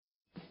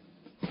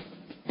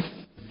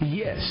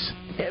Yes,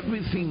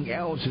 everything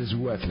else is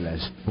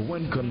worthless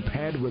when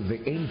compared with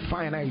the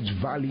infinite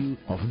value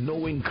of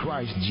knowing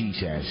Christ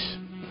Jesus.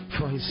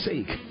 For his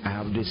sake, I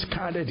have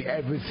discarded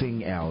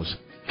everything else,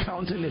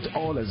 counting it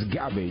all as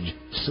garbage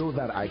so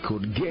that I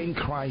could gain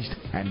Christ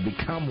and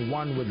become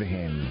one with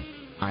him.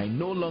 I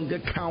no longer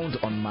count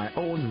on my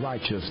own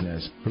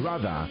righteousness.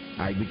 Rather,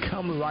 I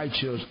become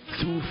righteous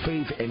through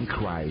faith in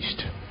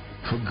Christ.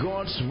 For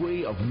God's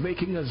way of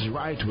making us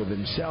right with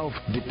himself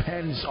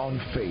depends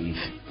on faith.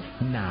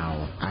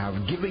 Now, I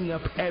have given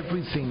up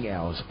everything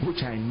else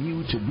which I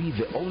knew to be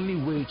the only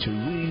way to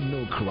really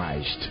know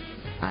Christ.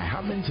 I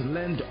haven't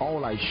learned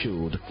all I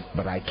should,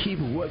 but I keep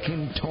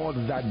working toward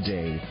that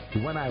day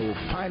when I will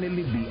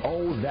finally be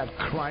all that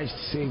Christ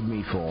saved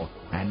me for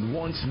and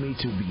wants me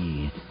to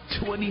be.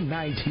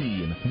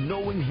 2019,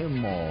 knowing him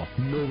more,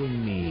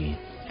 knowing me.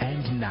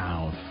 And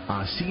now,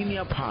 our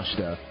senior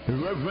pastor,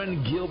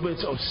 Reverend Gilbert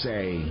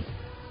Osei.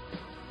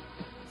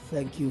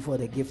 Thank you for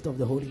the gift of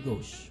the Holy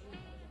Ghost.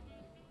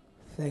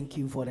 Thank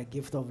you for the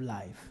gift of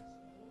life.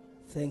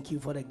 Thank you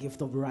for the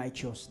gift of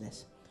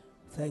righteousness.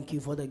 Thank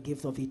you for the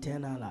gift of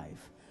eternal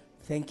life.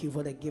 Thank you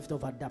for the gift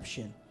of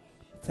adoption.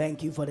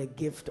 Thank you for the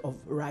gift of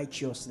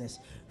righteousness.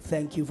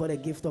 Thank you for the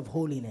gift of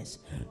holiness.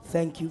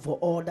 Thank you for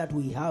all that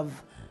we have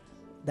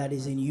that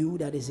is in you,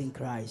 that is in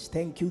Christ.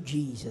 Thank you,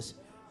 Jesus,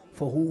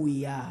 for who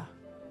we are.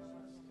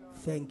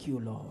 Thank you,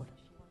 Lord.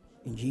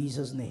 In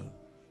Jesus' name,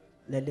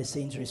 let the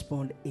saints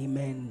respond,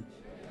 amen.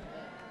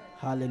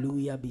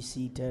 Hallelujah. Be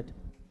seated.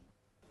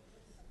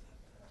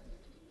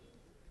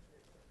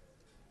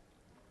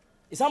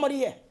 Is somebody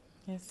here?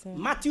 Yes, sir.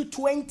 Matthew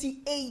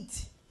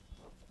 28,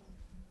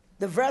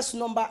 the verse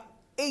number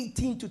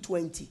 18 to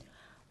 20.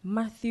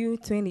 Matthew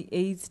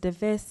 28, the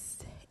verse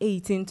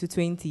 18 to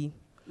 20.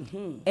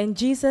 And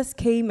Jesus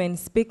came and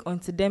spake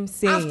unto them,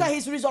 saying, After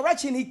his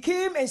resurrection, he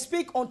came and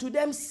spake unto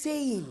them,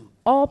 saying,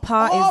 All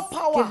power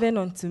All is given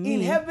unto in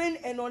me. heaven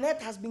and on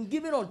earth has been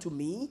given unto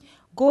me.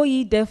 Go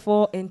ye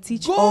therefore and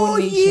teach Go all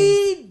nations.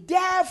 ye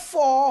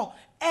therefore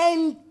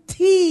and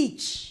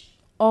teach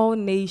All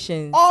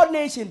nations. all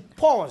nations.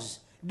 Pause.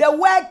 The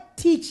word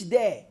teach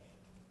there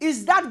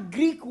is that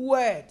Greek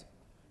word,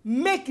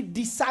 make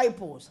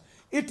disciples.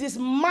 It is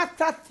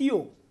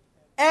Matthew.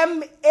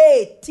 Matetheuo.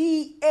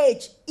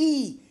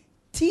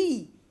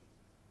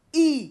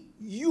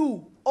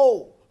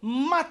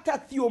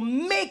 Matthew,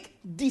 make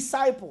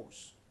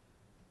disciples.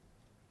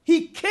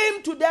 He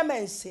came to them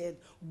and said,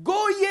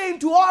 Go ye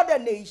into all the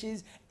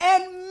nations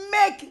and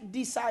make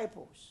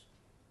disciples.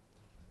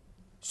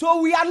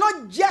 So we are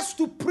not just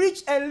to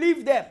preach and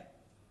leave them.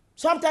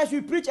 Sometimes we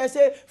preach and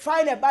say,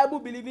 find a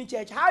Bible-believing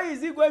church. How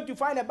is he going to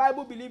find a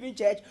Bible-believing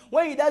church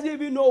when he doesn't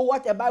even know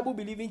what a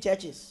Bible-believing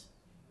church is?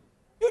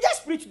 You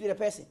just preach to the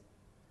person.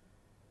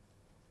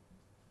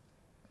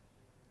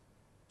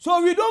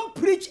 So we don't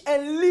preach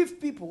and leave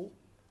people.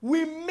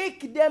 We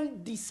make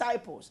them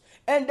disciples.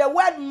 And the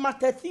word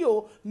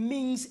Matetheo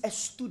means a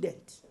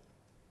student.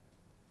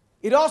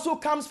 It also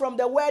comes from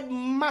the word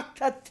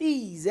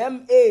Mathetes,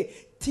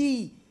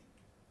 Mathetes,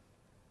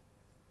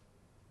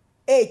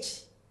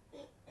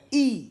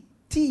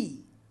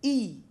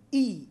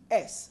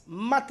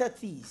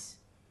 Mathetes,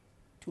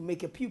 to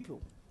make a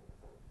pupil.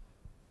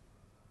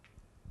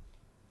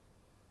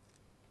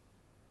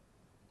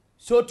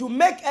 So to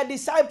make a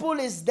disciple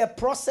is the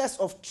process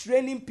of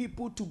training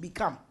people to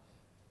become.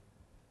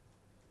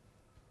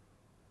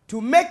 To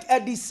make a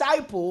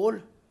disciple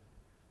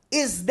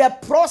is the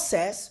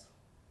process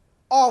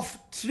of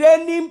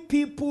training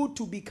people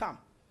to become.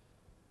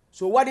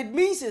 So what it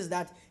means is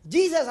that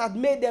Jesus had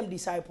made them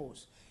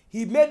disciples.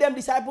 He made them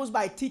disciples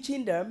by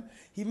teaching them.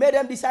 He made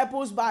them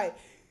disciples by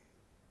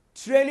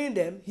training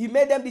them. He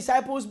made them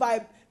disciples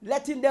by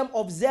letting them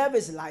observe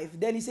his life.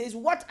 Then he says,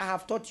 what I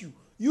have taught you,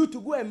 you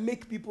to go and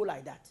make people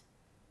like that.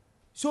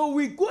 So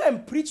we go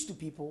and preach to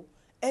people,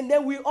 and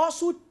then we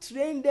also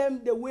train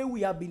them the way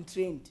we have been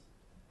trained.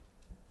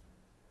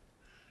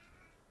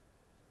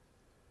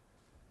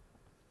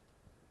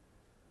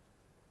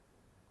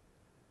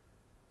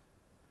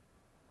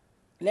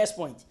 Next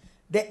point.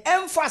 The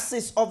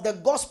emphasis of the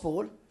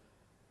gospel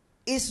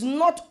is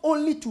not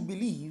only to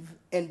believe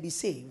and be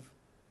saved,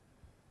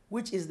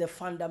 which is the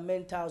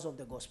fundamentals of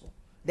the gospel.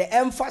 The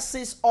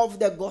emphasis of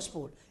the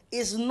gospel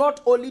is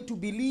not only to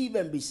believe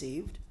and be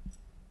saved,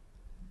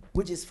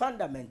 which is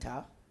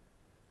fundamental,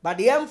 but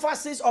the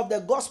emphasis of the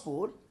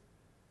gospel,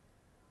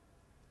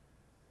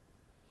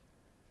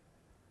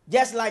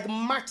 just like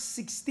Mark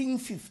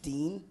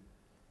 16:15,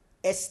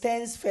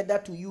 extends further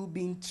to you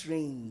being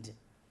trained.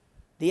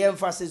 The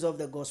emphasis of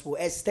the gospel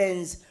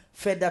extends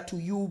further to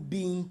you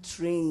being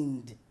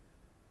trained.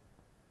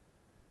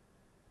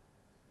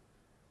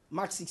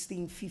 Mark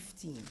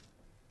 16:15.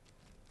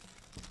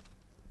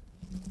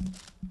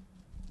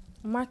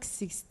 Mark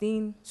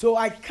 16. So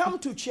I come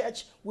to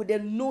church with a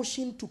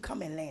notion to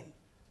come and learn.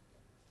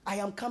 I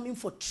am coming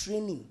for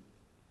training.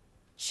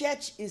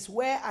 Church is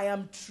where I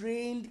am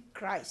trained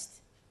Christ.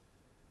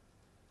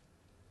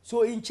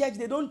 So in church,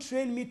 they don't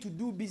train me to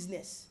do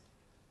business.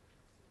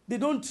 They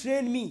don't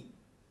train me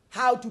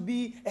how to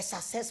be a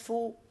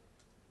successful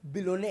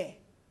billionaire.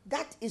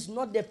 That is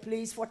not the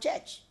place for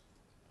church.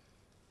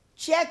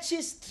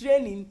 Church's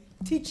training,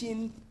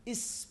 teaching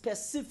is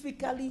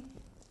specifically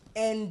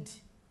and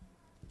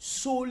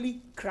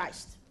solely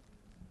Christ.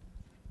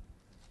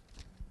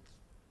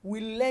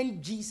 We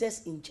learn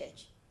Jesus in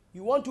church.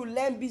 You want to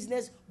learn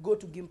business, go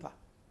to Gimpa.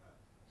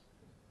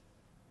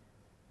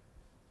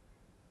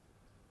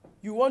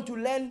 You want to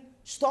learn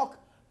stock,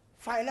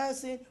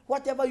 financing,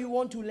 whatever you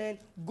want to learn,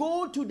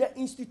 go to the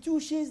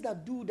institutions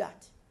that do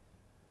that.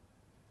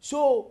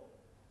 So,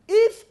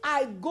 if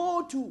I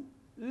go to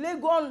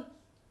Legon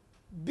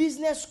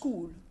Business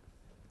School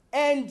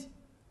and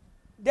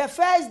the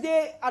first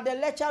day at the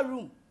lecture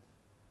room,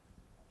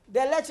 the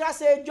lecturer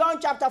says John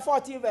chapter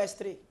 14 verse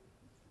 3.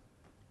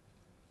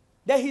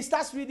 Then he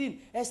starts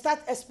reading and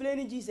starts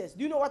explaining Jesus.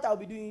 Do you know what I'll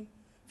be doing?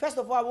 First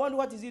of all, I wonder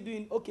what is he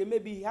doing? Okay,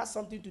 maybe he has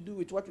something to do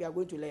with what we are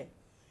going to learn.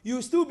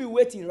 You'll still be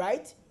waiting,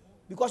 right?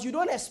 Because you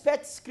don't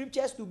expect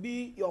scriptures to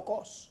be your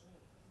course.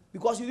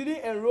 Because you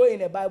didn't enroll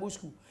in a Bible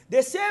school.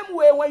 The same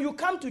way when you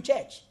come to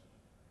church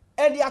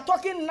and they are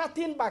talking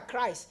nothing but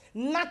Christ,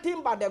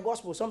 nothing but the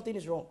gospel, something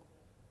is wrong.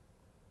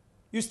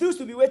 You still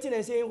to be waiting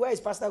and saying, where is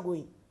pastor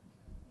going?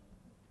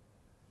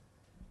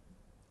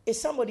 Is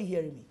somebody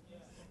hearing me?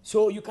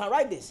 So you can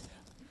write this.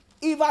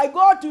 If I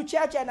go to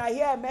church and I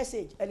hear a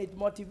message and it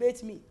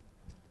motivates me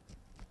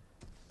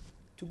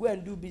to go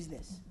and do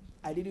business,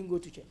 I didn't go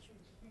to church.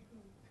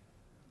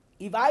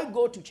 If I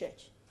go to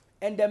church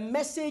and the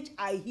message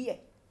I hear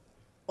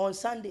on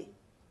Sunday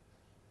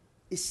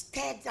is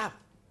stirred up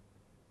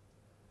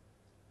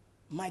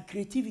my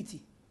creativity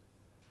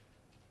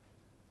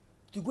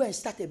to go and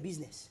start a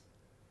business,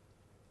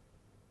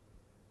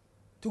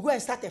 to go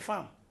and start a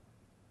farm,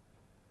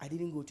 I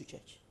didn't go to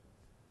church.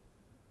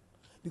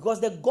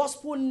 Because the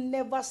gospel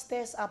never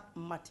stirs up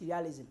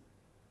materialism.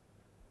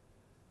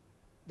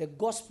 The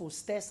gospel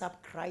stirs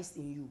up Christ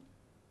in you.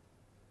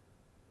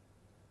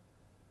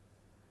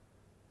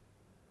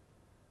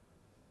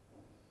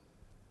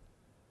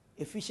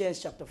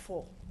 Ephesians chapter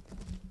 4.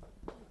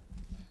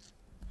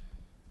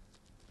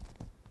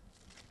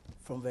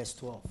 From verse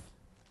 12.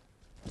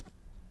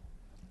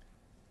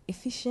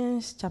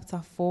 Ephesians chapter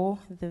 4,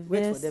 the verse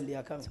Wait for them, they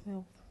are coming.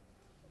 12.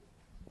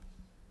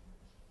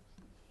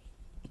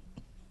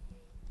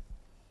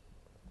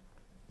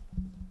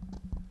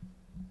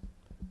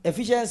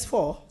 Ephesians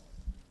 4,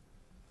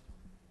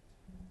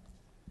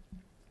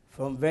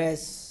 from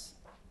verse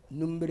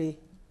number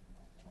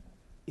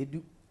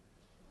edu.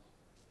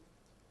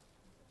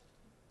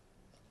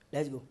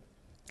 Let's go.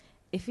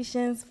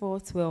 Ephesians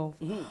 4:12.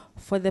 Mm-hmm.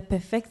 For the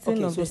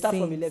perfecting of the start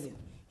saints. From 11.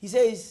 He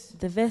says,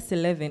 the verse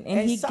 11,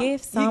 and he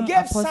gave some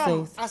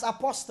apostles, as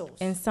apostles,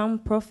 and some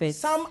prophets,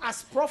 some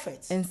as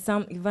prophets, and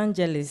some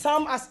evangelists,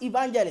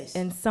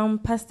 and some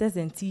pastors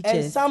and teachers,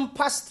 and some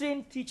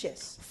pastoring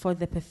teachers, for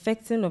the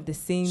perfecting of the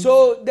saints.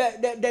 So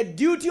the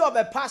duty of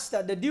a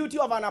pastor, the duty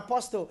of an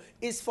apostle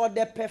is for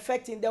the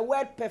perfecting. The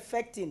word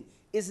perfecting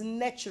is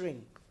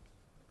nurturing,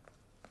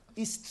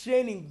 is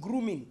training,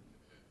 grooming.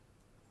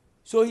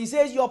 So he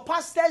says your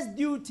pastor's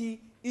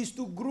duty is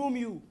to groom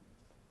you.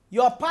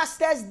 Your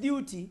pastor's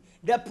duty,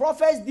 the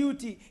prophet's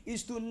duty,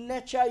 is to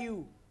nurture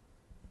you.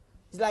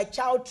 It's like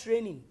child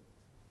training.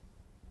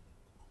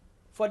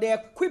 For the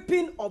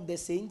equipping of the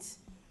saints.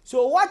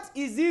 So what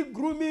is he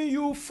grooming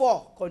you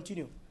for?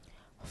 Continue.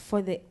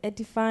 For the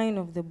edifying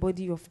of the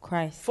body of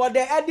Christ. For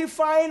the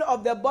edifying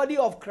of the body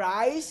of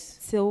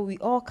Christ. Till we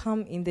all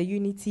come in the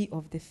unity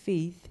of the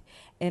faith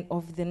and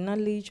of the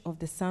knowledge of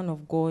the Son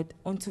of God,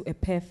 unto a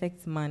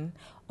perfect man,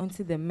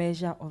 unto the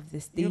measure of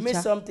the stature. You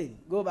missed something.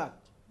 Go back.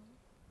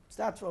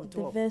 Start from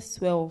 12. The verse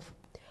 12.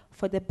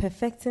 For the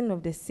perfecting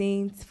of the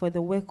saints, for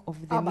the work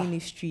of the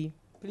ministry.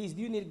 Please,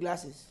 do you need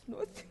glasses?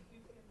 No.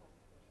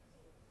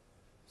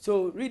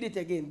 So read it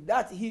again.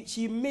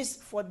 She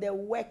missed for the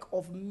work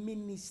of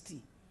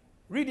ministry.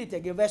 Read it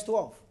again, verse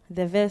 12.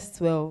 The verse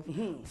 12.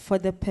 Mm-hmm. For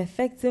the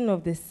perfecting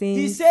of the saints.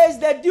 He says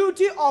the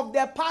duty of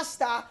the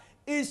pastor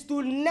is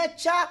to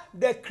nurture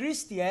the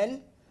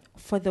Christian.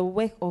 For the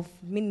work of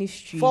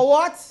ministry. For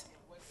what?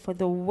 For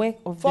the work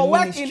of the ministry. For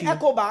work in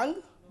EcoBank.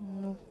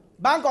 No.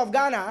 Bank of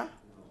Ghana.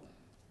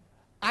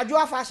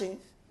 Ajua Fashion.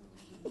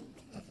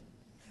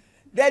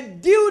 The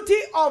duty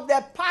of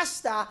the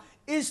pastor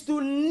is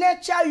to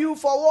nurture you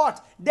for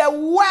what? The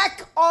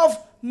work of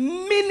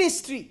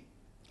ministry.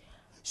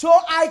 So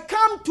I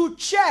come to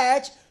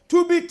church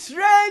to be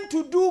trained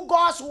to do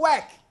God's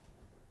work.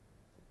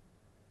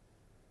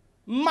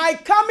 My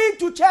coming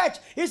to church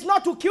is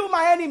not to kill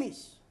my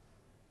enemies.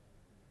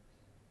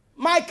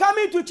 My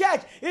coming to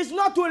church is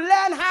not to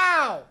learn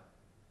how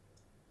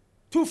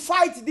to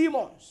fight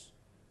demons.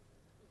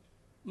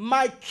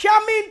 My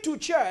coming to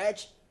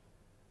church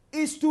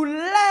is to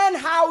learn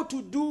how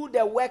to do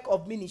the work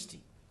of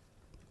ministry.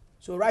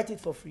 So write it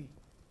for free.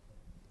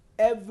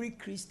 Every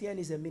Christian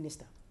is a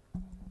minister.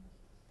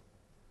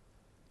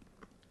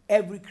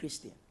 Every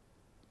Christian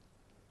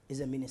is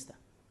a minister.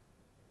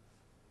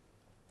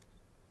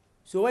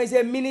 So when you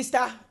say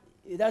minister,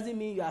 it doesn't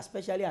mean you are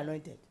specially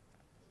anointed.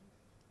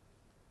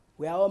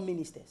 We are all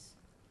ministers.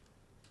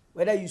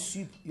 Whether you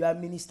sweep, you are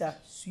minister,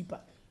 sweeper.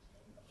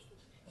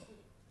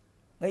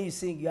 When you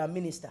sing, you are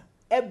minister.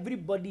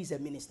 Everybody is a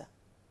minister.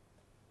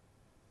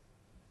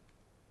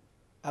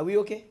 Are we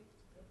okay?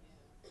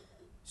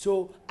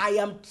 So I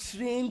am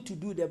trained to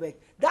do the work.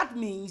 That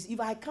means if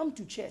I come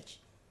to church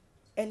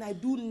and I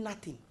do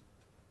nothing,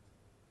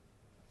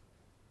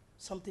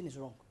 something is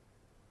wrong.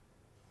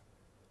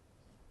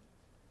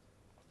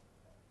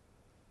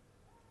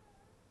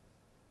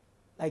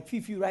 Like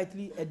Fifi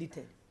rightly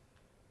edited.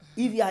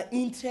 If you are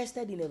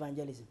interested in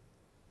evangelism,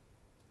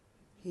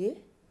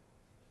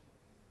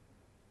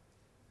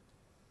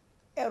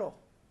 error.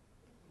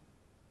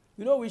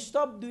 You know, we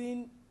stopped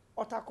doing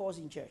altar calls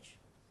in church.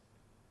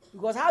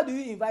 Because how do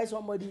you invite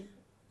somebody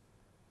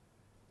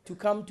to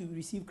come to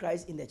receive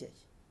Christ in the church?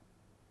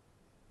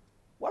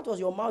 What was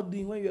your mouth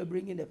doing when you were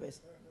bringing the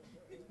person?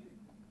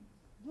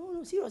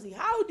 No, seriously.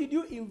 How did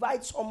you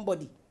invite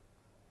somebody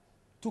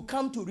to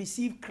come to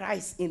receive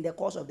Christ in the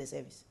course of the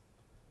service?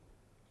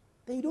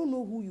 Then you don't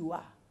know who you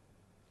are.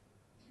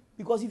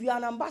 Because if you are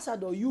an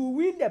ambassador, you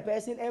win the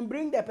person and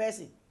bring the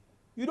person.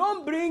 You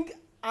don't bring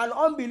an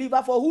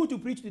unbeliever for who to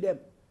preach to them.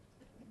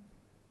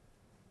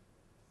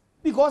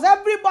 Because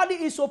everybody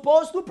is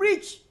supposed to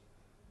preach.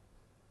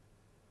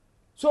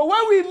 So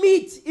when we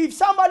meet, if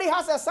somebody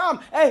has a psalm,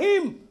 a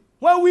hymn,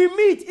 when we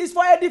meet, it's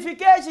for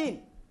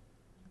edification.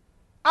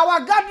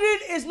 Our gathering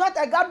is not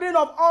a gathering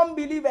of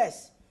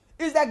unbelievers.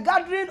 It's the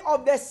gathering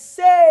of the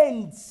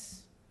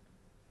saints.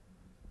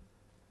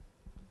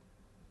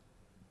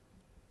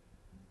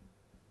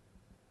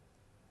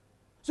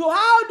 So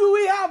how do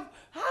we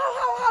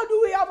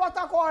have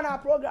altar call on our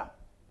program?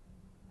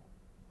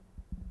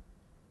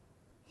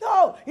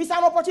 No, it's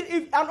an opportunity.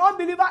 If an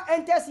unbeliever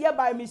enters here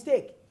by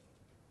mistake,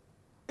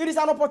 it is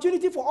an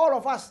opportunity for all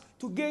of us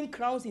to gain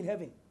crowns in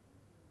heaven.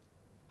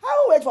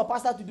 How wait for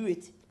pastor to do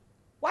it?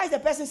 Why is the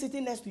person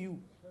sitting next to you?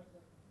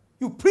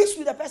 You preach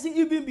to the person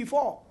even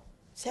before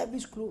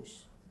service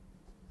close.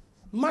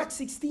 Mark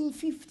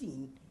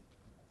 16:15.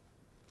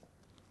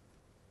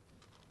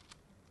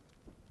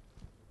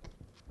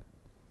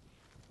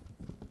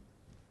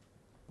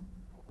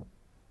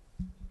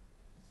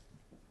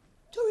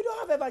 So we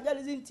don't have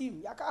evangelism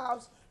team. Yaka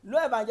House,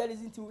 no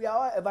evangelism team. We are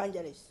all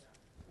evangelists.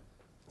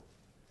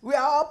 We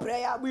are all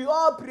prayer. We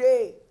all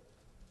pray.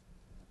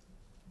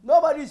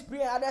 Nobody is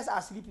praying. Others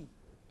are sleeping.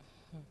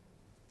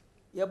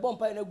 You bomb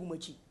pay na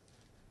gumachi,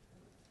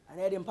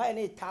 and you dem pay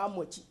na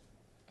tamochi.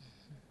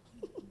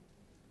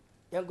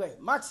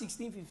 Mark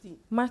 16:15.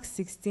 Mark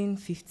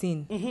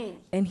 16:15.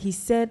 And he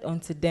said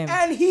unto them.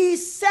 And he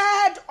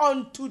said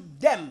unto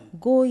them.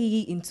 Go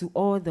ye into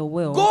all the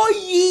world. Go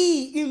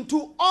ye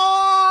into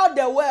all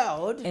the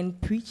world.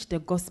 And preach the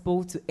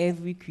gospel to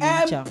every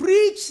creature. And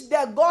preach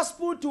the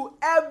gospel to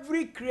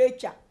every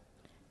creature.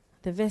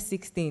 The verse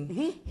 16.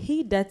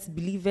 He that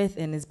believeth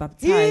and is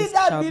baptized he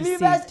that shall believeth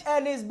be saved.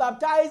 and is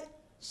baptized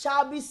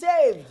shall be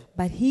saved.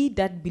 But he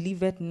that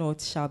believeth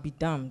not shall be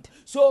damned.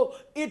 So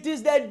it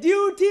is the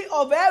duty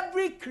of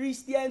every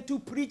Christian to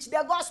preach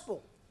the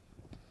gospel.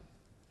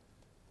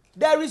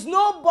 There is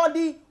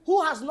nobody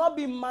who has not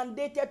been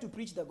mandated to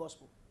preach the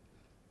gospel.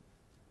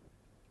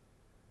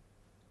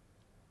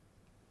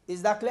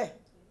 Is that clear?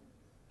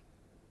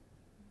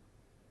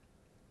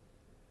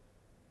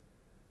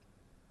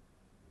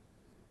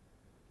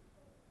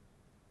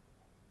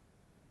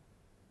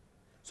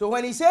 So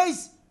when he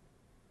says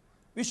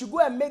we should go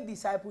and make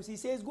disciples, he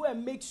says go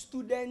and make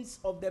students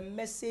of the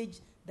message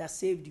that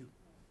saved you.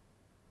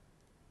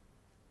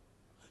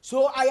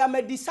 So I am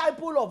a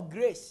disciple of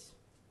grace.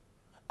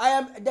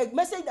 The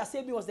message that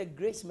saved me was the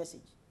grace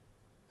message.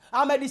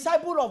 I'm a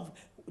disciple of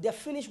the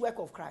finished work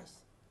of Christ.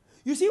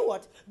 You see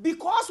what?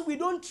 Because we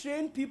don't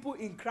train people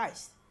in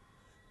Christ,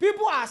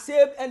 people are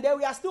saved and then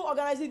we are still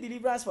organizing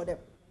deliverance for them.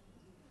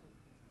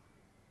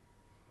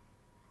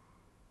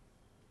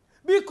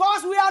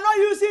 Because we are not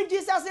using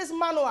Jesus'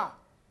 manual.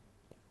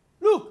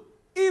 Look,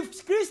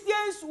 if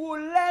Christians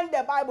will learn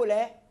the Bible,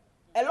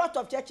 a lot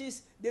of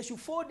churches, they should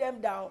fold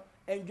them down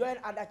and join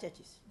other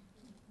churches.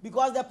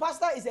 Because the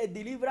pastor is a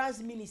deliverance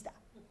minister.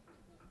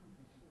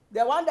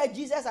 The one that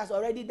Jesus has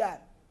already done.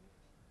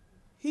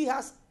 He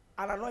has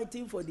an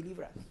anointing for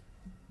deliverance.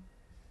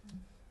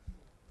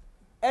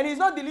 And he's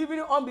not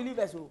delivering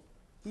unbelievers,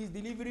 he's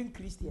delivering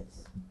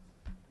Christians.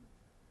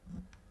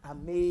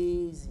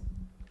 Amazing.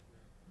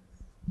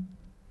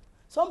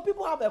 Some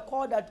people have a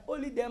call that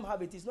only them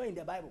have. It is not in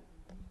the Bible.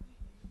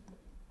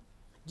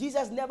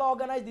 Jesus never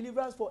organized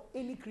deliverance for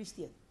any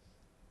Christian.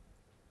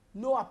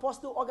 No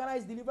apostle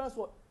organized deliverance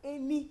for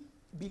any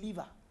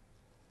believer.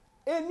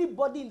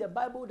 Anybody in the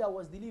Bible that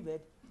was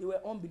delivered, they were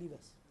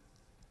unbelievers.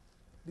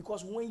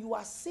 Because when you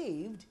are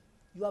saved,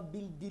 you have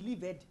been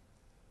delivered.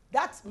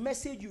 That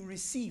message you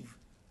receive,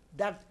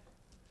 that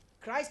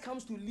Christ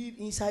comes to live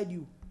inside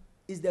you,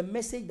 is the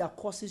message that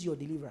causes your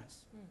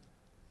deliverance.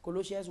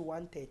 Colossians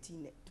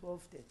 1:13,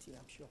 12:13,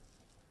 I'm sure.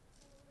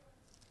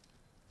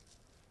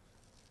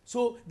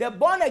 So the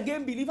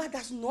born-again believer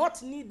does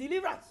not need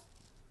deliverance.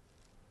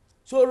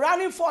 So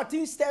running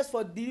 14 steps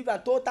for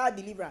deliverance, total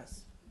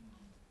deliverance.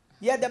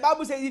 Yeah, the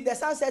Bible says if the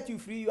Son set you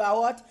free, you are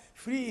what?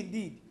 Free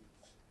indeed.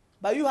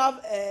 But you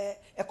have a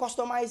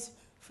customized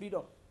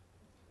freedom.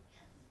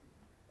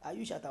 Are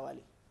you Shatawale?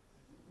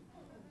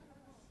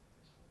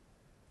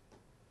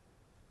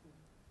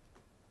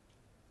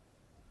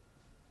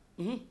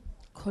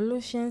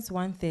 Colossians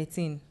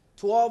 1:13.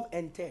 12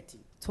 and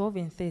 13. 12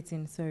 and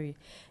 13, sorry.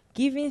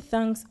 Giving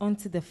thanks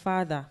unto the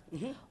Father,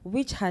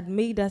 which had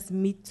made us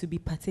meet to be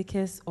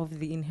partakers of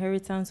the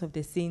inheritance of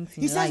the saints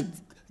in He light.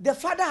 says the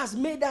Father has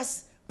made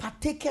us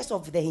partakers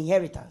of the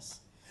inheritance.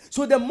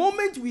 So the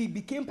moment we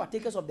became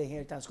partakers of the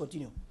inheritance,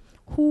 continue.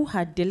 Who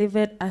had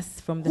delivered us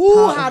from the Who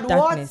power had of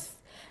darkness.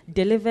 what?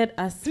 Delivered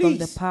us from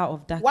the Please, power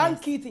of darkness. one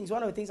key thing,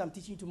 one of the things I'm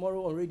teaching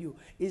tomorrow on radio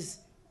is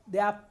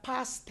there are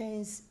past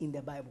tense in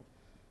the Bible.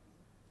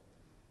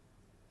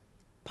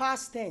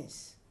 Past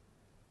tense.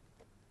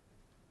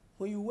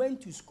 When you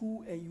went to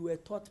school and you were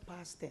taught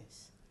past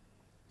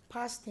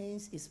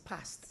tense is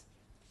past.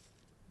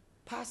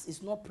 Past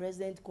is not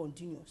present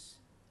continuous.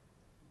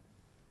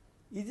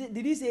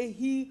 Did he say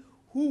he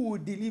who will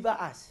deliver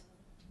us?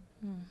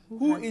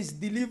 Who is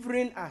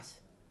delivering us?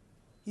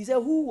 He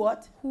said who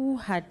what? Who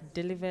had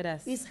delivered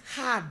us. It's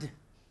hard.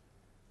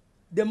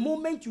 The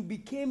moment you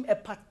became a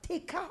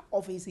partaker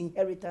of his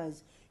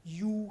inheritance,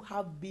 you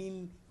have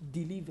been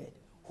delivered.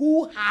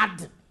 Who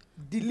had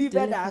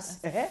delivered us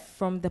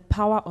from the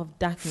power of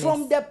darkness.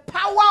 From the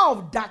power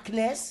of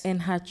darkness.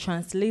 And had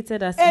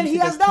translated us and into he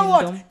has the done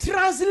kingdom. What?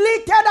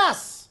 Translated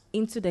us.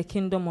 Into the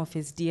kingdom of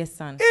his dear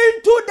Son.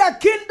 Into the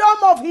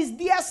kingdom of his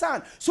dear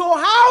Son. So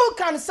how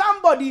can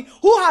somebody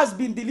who has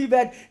been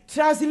delivered,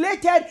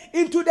 translated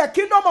into the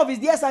kingdom of his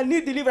dear Son,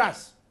 need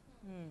deliverance?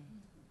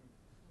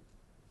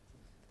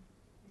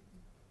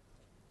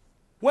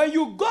 When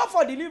you go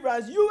for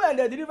deliverance, you and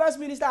the deliverance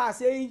minister are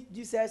saying,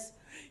 Jesus,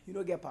 you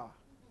don't get power.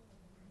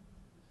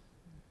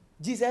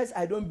 Jesus,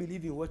 I don't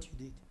believe in what you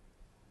did.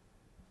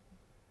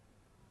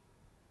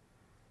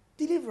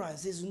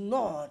 Deliverance is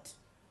not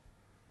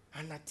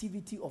an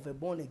activity of a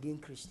born-again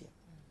Christian.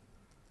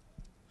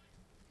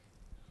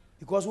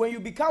 Because when you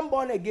become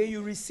born again,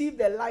 you receive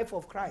the life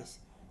of Christ.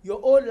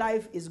 Your old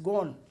life is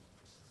gone.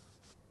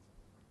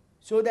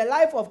 So the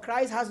life of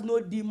Christ has no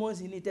demons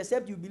in it,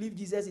 except you believe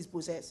Jesus is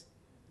possessed.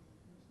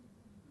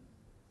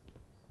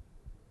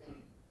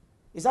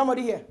 Is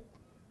somebody here?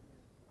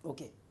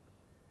 Okay.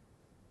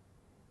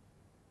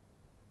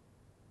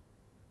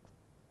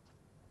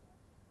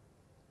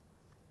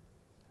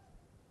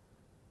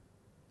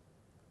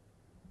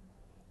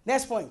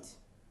 Next point.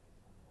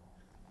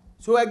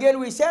 So again,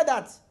 we said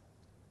that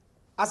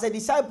as a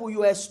disciple,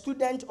 you are a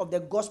student of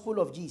the gospel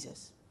of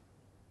Jesus.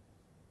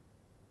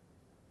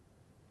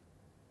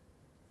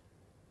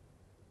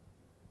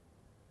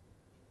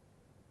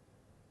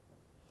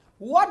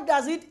 What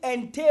does it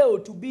entail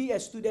to be a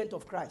student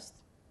of Christ?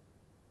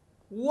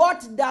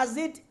 What does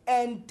it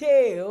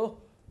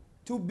entail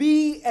to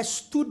be a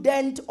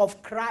student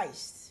of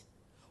Christ?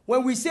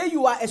 When we say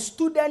you are a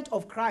student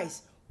of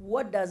Christ,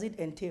 what does it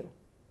entail?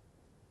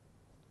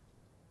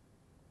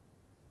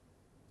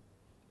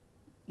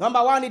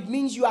 Number one, it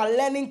means you are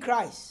learning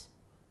Christ.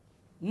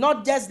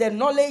 Not just the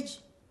knowledge,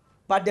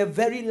 but the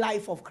very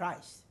life of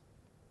Christ.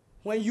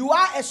 When you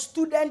are a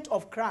student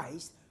of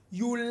Christ,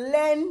 you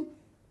learn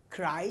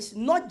Christ,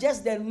 not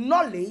just the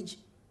knowledge,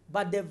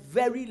 but the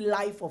very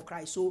life of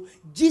Christ. So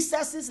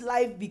Jesus'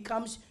 life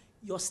becomes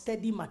your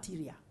study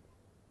material.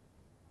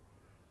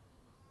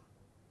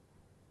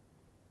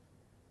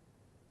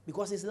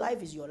 Because his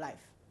life is your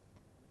life.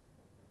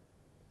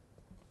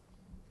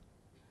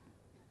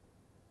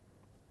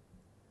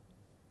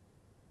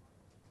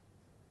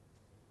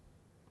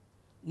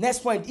 Next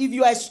point, if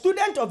you are a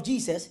student of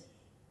Jesus,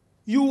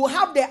 you will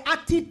have the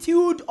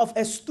attitude of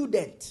a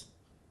student.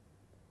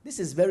 This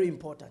is very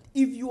important.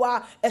 If you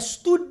are a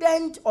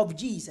student of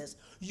Jesus,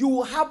 you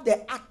will have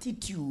the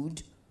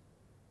attitude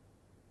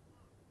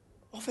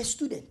of a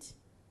student.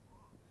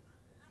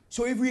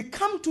 So if we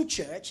come to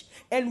church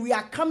and we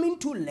are coming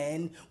to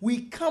learn,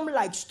 we come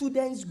like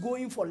students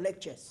going for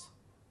lectures.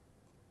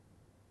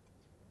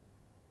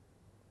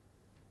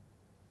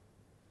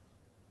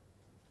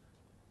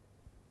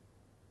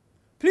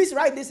 Please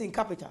write this in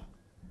capital.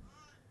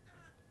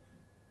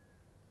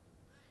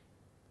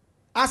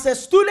 As a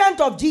student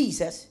of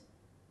Jesus,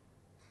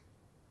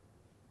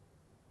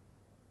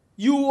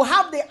 you will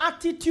have the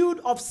attitude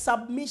of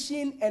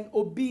submission and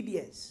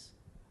obedience.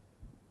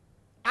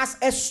 As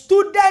a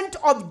student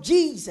of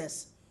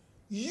Jesus,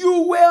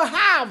 you will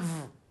have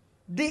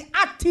the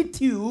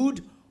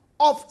attitude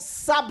of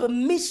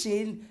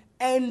submission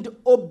and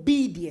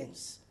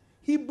obedience.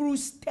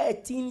 Hebrews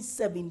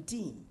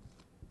 13:17.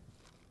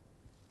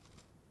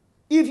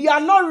 If you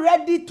are not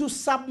ready to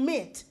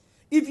submit,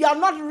 if you are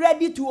not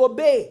ready to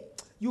obey,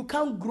 you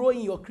can't grow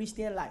in your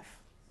Christian life.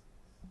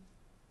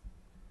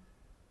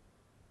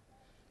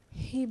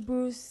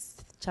 Hebrews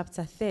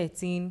chapter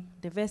 13,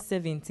 the verse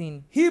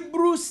 17.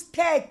 Hebrews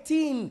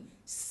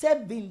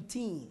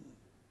 13:17.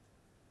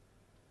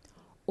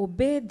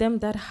 Obey them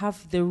that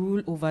have the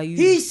rule over you.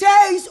 He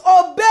says,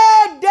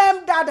 obey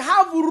them that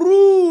have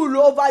rule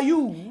over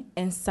you.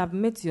 And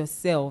submit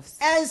yourselves.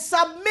 And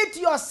submit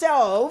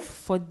yourself.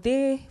 For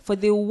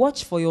they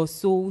watch for your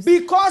souls.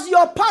 Because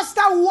your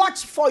pastor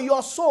watch for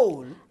your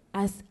soul.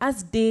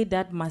 As they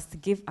that must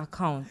give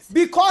account.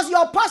 Because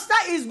your pastor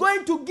is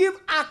going to give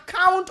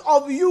account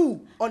of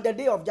you on the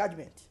day of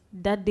judgment.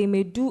 That they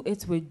may do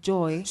it with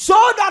joy. So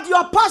that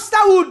your pastor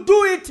will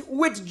do it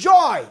with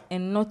joy.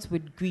 And not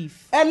with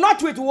grief. And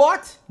not with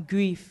what?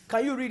 Grief.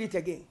 Can you read it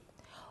again?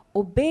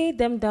 Obey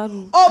them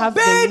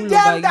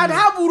that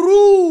have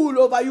rule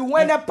over you.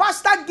 When a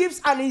pastor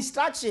gives an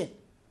instruction,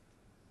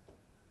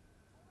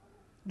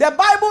 the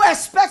Bible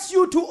expects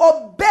you to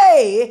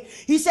obey.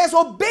 He says,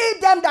 obey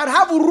them that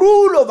have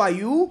rule over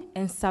you.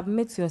 And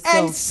submit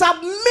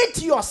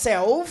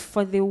yourself.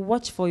 For they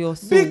watch for your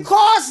soul.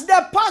 Because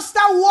the pastor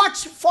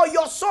watch for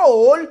your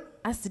soul.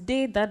 As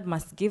they that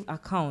must give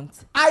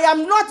account. I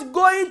am not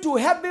going to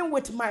heaven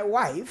with my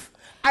wife.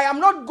 I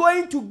am not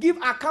going to give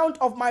account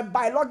of my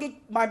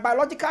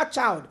biological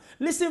child.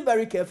 Listen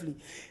very carefully.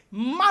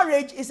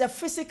 Marriage is a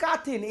physical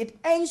thing. It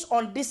ends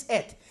on this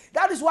earth.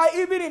 That is why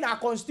even in our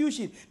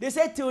constitution, they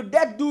say till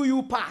death do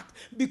you part.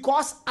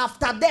 Because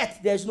after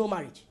death, there is no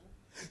marriage.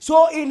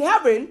 So in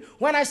heaven,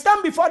 when I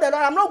stand before the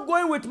Lord, I'm not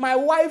going with my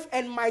wife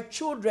and my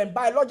children,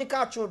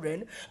 biological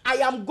children. I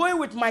am going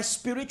with my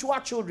spiritual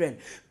children.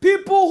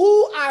 People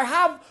who I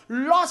have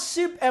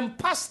lordship and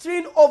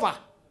pastoring over.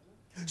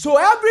 So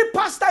every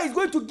pastor is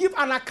going to give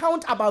an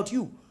account about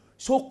you.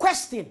 So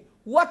question,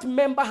 what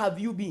member have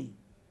you been?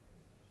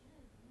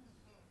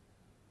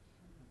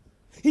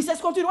 He says,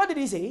 continue. What did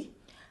he say?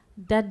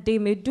 That they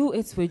may do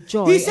it with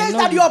joy. He says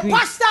that your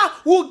pastor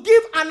will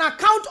give an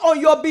account on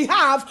your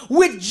behalf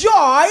with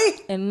joy.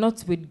 And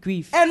not with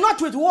grief. And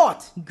not with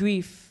what?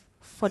 Grief.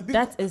 For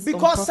that is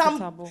because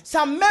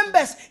some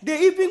members,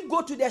 they even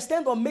go to the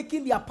extent of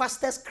making their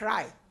pastors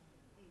cry.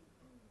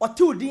 Or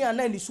two and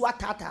then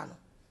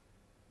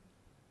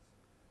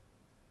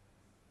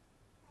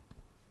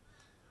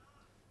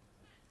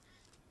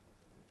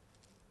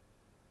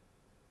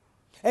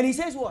and he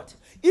says what?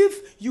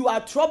 If you are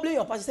troubling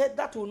your pastor,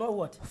 that will not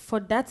what? For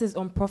that is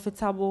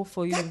unprofitable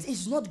for you. That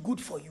is not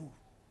good for you.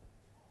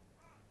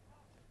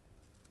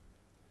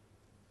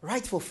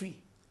 Right for free.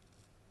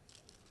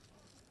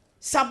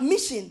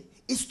 Submission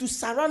is to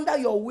surrender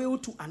your will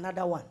to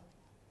another one.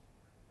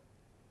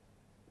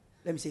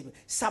 Let me say it.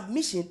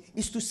 Submission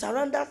is to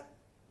surrender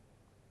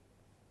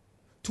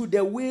to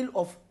the will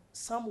of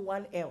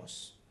someone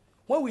else.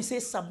 When we say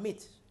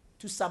submit,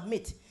 to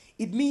submit,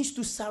 it means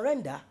to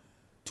surrender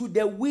to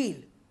the will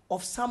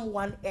of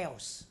someone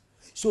else.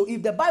 So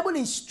if the Bible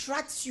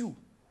instructs you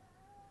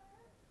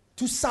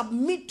to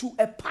submit to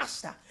a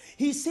pastor,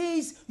 he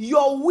says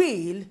your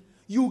will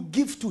you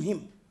give to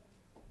him.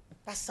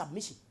 That's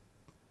submission.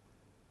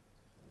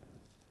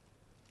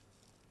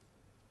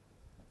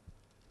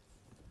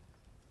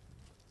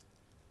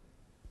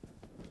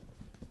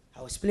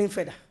 I'll explain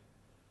further.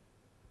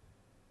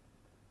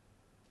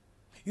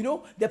 You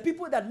know, the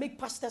people that make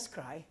pastors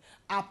cry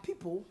are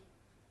people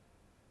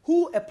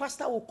who a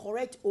pastor will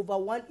correct over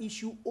one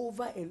issue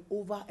over and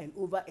over and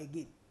over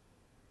again.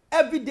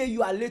 Every day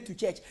you are late to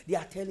church, they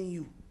are telling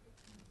you,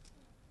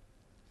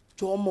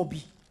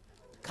 Chomobi,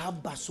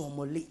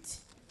 Kabasomo late.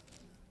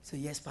 So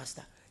yes,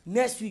 pastor.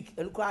 Next week,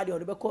 and crowd or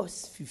the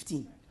course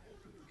 15.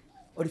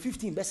 Or the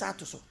 15, best out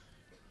so.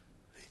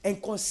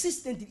 And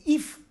consistently,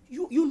 if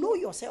you know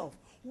yourself,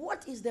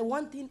 what is the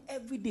one thing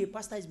every day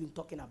pastor has been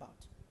talking about?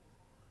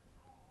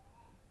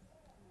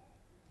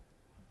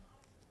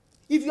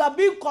 If you are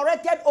being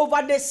corrected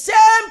over the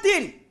same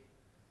thing,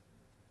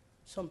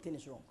 something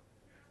is wrong.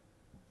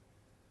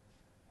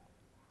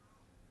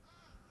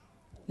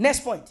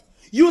 Next point.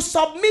 You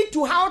submit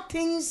to how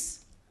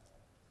things...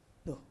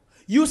 No.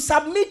 You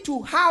submit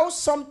to how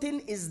something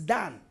is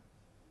done.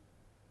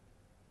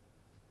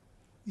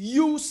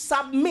 You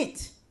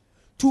submit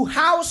to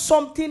how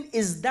something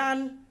is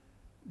done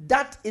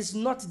that is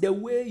not the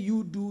way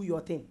you do your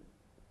thing.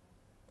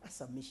 That's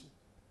submission.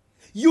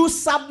 You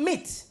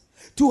submit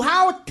to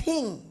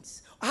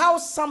how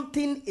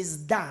something is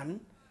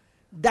done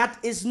that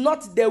is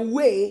not the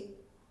way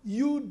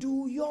you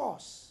do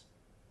yours.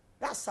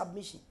 That's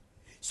submission.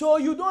 So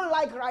you don't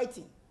like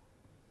writing.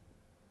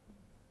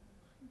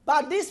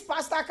 But this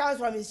pastor comes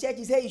from his church,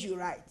 he says you should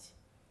write.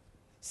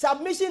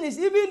 Submission is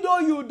even though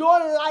you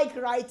don't like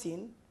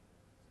writing,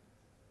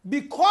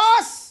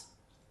 because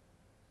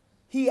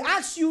he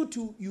asks you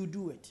to, you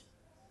do it.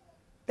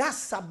 That's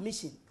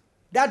submission.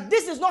 That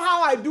this is not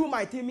how I do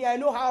my thing. I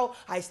know how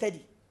I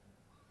study.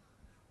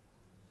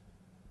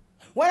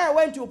 When I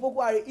went to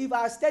Opokwari, if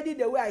I studied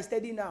the way I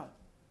study now,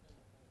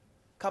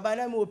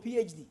 Kabanam or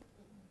PhD.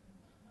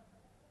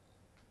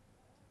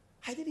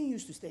 I didn't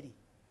used to study.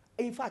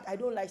 In fact, I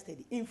don't like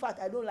study. In fact,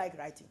 I don't like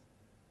writing.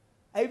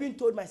 I even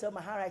told myself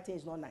my handwriting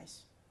is not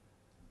nice.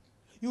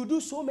 You do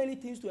so many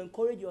things to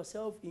encourage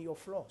yourself in your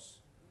flaws.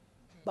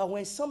 But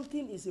when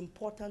something is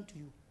important to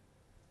you,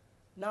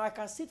 now I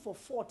can sit for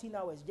 14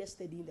 hours just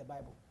studying the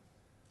Bible.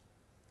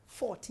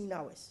 14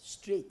 hours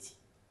straight.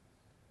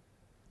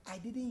 I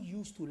didn't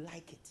used to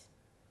like it.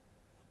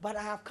 But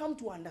I have come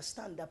to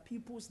understand that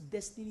people's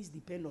destinies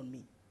depend on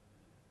me.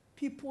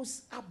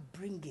 People's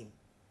upbringing.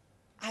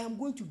 I am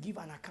going to give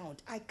an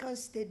account. I can't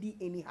study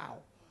anyhow.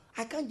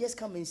 I can't just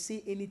come and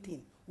say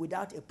anything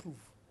without a proof.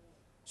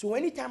 So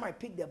anytime I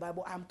pick the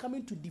Bible, I'm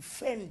coming to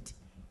defend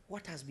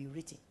what has been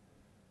written.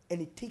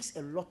 And it takes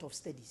a lot of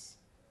studies.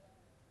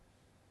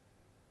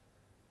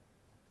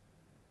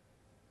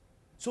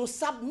 So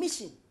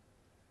submission.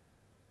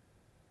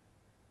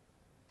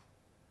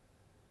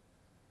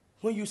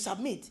 When you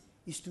submit,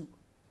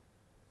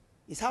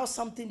 is how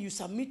something, you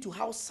submit to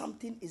how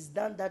something is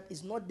done that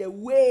is not the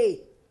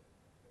way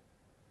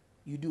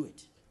you do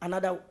it.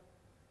 Another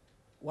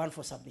one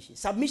for submission.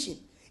 Submission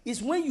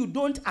is when you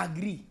don't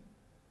agree,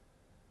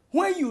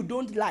 when you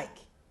don't like.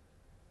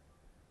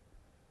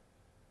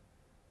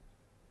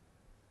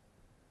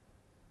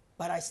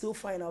 But I still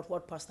find out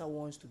what pastor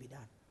wants to be done.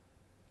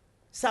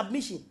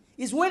 Submission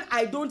is when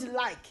I don't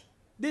like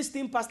this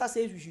thing pastor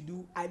says we should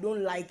do, I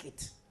don't like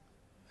it.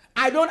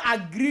 I don't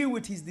agree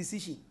with his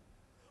decision.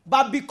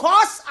 But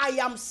because I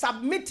am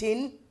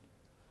submitting,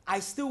 I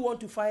still want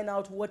to find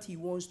out what he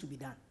wants to be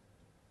done.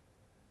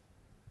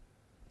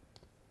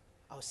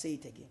 I'll say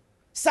it again.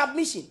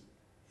 Submission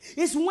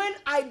is when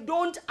I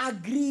don't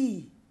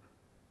agree.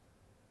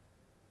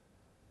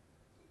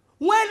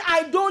 When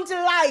I don't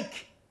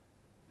like.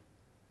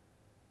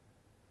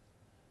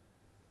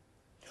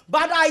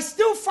 But I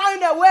still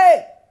find a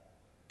way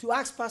to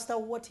ask pastor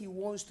what he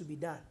wants to be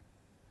done.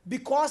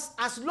 Because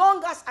as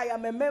long as I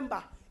am a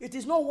member, it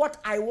is not what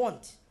I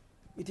want.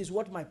 It is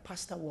what my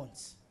pastor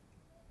wants.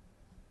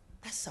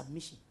 That's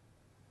submission.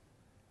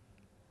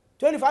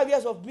 25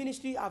 years of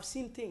ministry, I've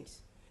seen things.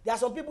 There are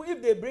some people,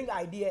 if they bring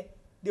idea,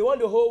 they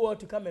want the whole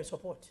world to come and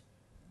support.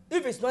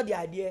 If it's not the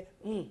idea,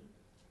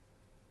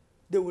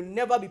 they will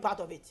never be part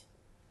of it.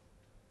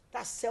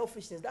 That's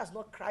selfishness. That's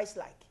not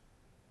Christ-like.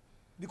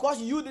 Because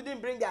you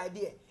didn't bring the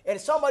idea, and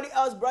somebody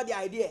else brought the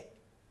idea.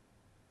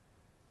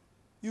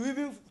 You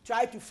even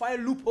try to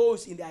find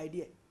loopholes in the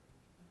idea.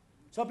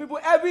 Some people,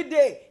 every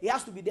day, it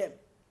has to be them.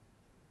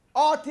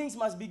 All things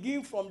must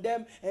begin from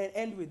them and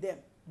end with them.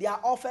 They are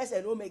alphas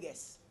and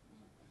omegas.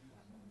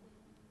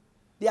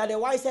 They are the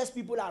wisest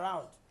people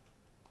around.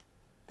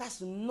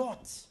 That's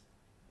not.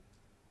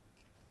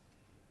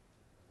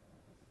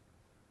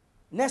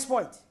 Next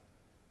point.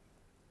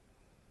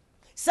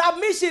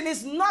 Submission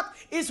is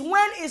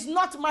when it's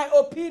not my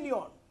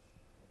opinion.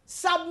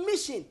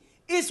 Submission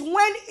is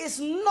when it's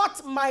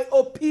not my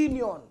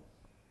opinion.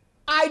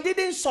 I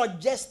didn't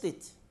suggest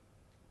it.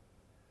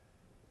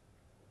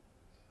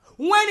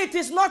 When it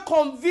is not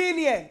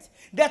convenient,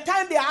 the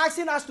time they are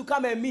asking us to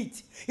come and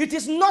meet, it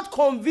is not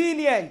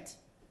convenient.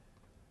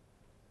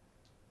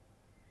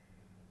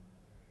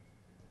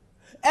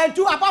 And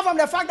two, apart from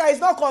the fact that it's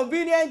not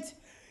convenient,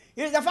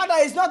 it's the fact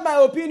that it's not my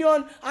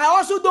opinion, I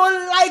also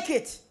don't like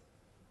it.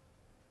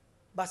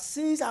 But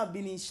since I've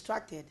been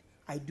instructed,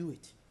 I do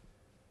it.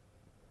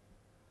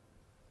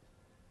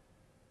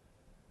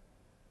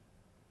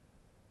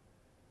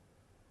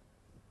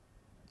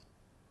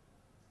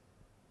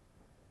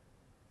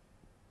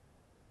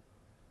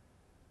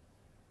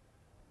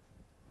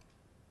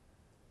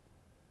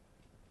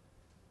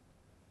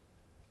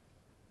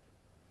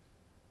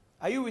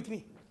 Are you with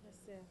me? Yes,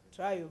 sir.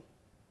 Try you.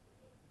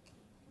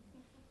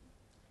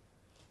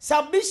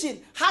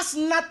 Submission has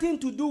nothing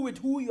to do with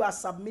who you are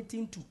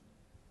submitting to.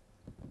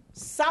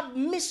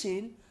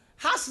 Submission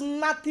has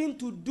nothing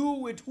to do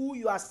with who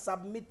you are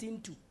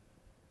submitting to.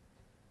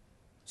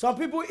 Some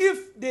people,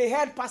 if they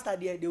heard pastor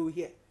there, they will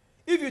hear.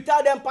 If you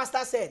tell them pastor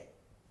said,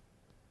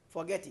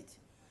 forget it.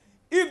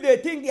 If they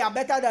think they are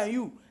better than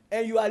you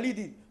and you are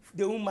leading,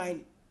 they won't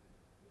mind.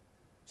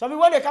 Some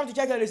people, when they come to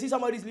church and they see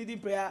somebody is leading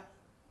prayer,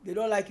 they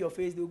don't like your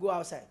face, they'll go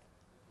outside.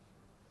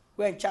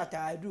 Go and chat,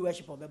 I do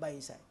worship on Baba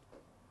inside.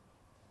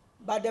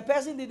 But the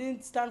person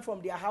didn't stand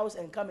from their house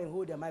and come and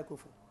hold the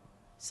microphone.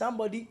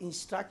 Somebody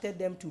instructed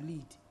them to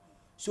lead.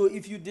 So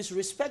if you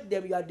disrespect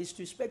them, you are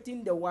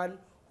disrespecting the one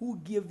who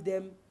gave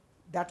them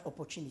that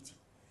opportunity.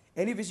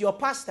 And if it's your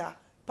pastor,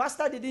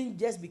 pastor didn't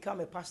just become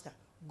a pastor.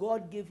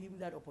 God gave him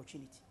that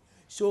opportunity.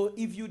 So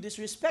if you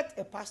disrespect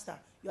a pastor,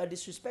 you are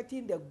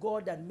disrespecting the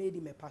God that made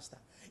him a pastor.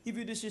 If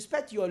you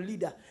disrespect your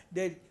leader,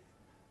 the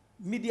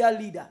media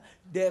leader,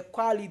 the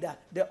choir leader,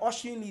 the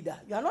ushering leader,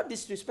 you are not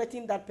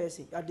disrespecting that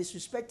person. You are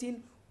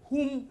disrespecting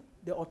whom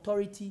the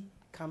authority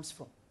comes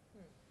from.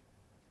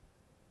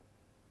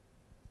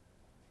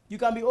 You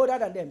can be older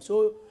than them.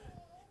 So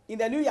in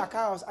the New York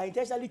house, I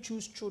intentionally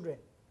choose children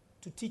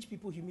to teach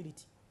people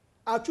humility.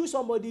 I'll choose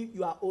somebody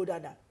you are older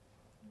than.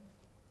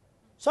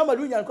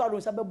 Somebody who you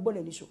are born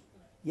in issue,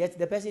 yet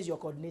the person is your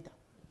coordinator.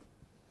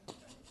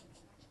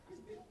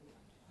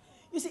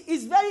 You see,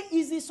 it's very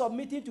easy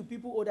submitting to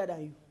people older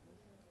than you.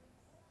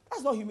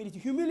 That's not humility.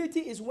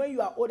 Humility is when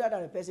you are older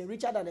than a person,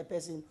 richer than a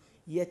person,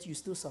 yet you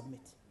still submit.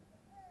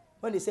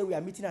 When they say we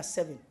are meeting at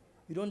 7,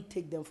 you don't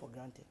take them for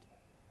granted.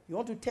 You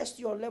want to test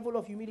your level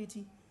of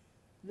humility?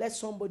 Let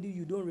somebody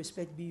you don't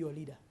respect be your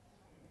leader.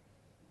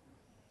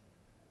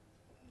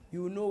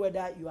 You will know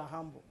whether you are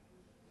humble.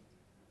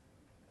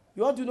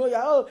 You want to know,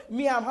 oh,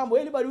 me, I'm humble.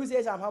 Anybody who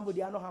says I'm humble,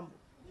 they are not humble.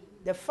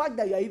 The fact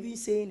that you are even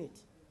saying it,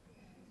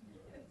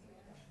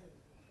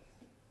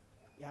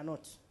 you are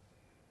not.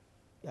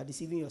 You are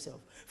deceiving yourself.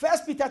 1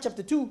 Peter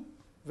chapter 2,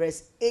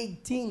 verse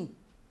 18.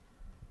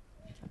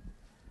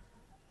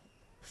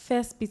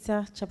 1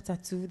 Peter chapter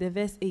 2, the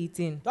verse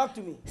 18. Talk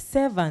to me.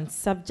 Servants,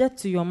 subject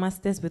to your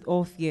masters with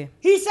all fear.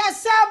 He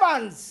says,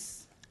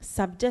 servants,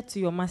 Subject to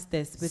your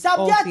masters with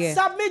all fear.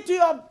 Submit to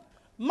your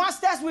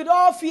masters with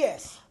all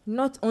fears.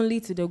 Not only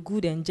to the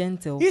good and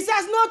gentle, He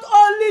says, not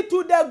only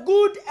to the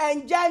good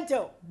and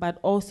gentle, but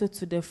also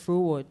to the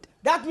froward.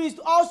 that means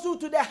also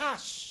to the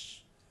harsh.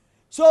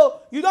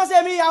 So you don't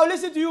say me, I'll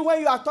listen to you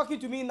when you are talking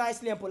to me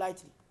nicely and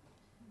politely.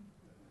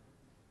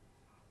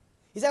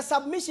 He says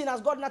submission has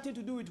got nothing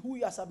to do with who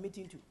you are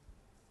submitting to.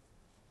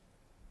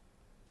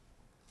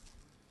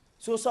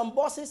 So some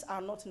bosses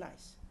are not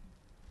nice,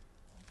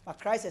 but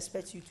Christ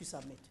expects you to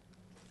submit.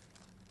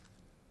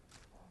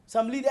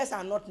 Some leaders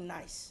are not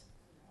nice.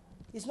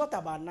 It's not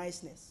about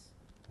niceness.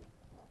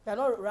 They are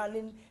not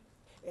running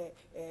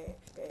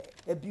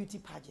a beauty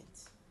pageant.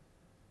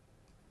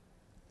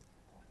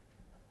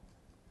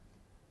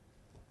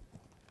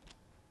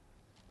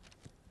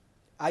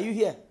 Are you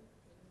here?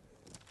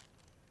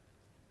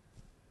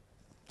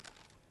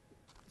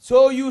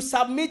 So you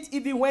submit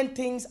even when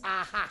things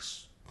are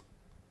harsh.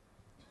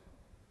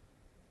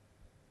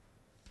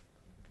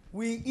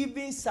 We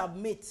even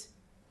submit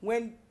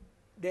when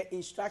the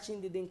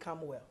instruction didn't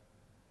come well.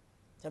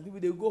 Some people,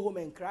 they go home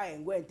and cry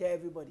and go and tell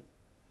everybody.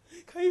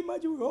 Can you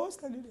imagine we're all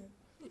standing there?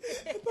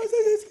 The pastor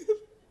just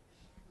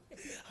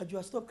and you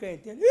are stop crying.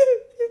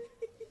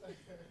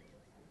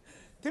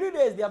 3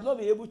 days, they have not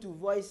been able to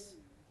voice.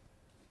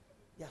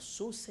 They are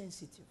so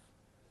sensitive.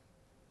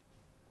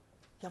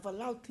 You have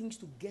allowed things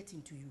to get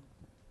into you.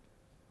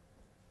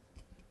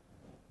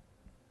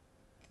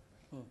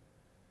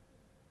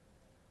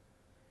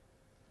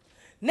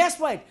 Next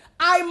point.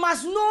 I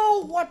must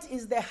know what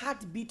is the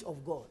heartbeat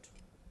of God.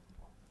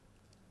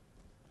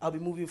 I'll be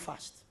moving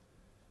fast,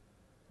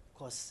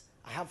 because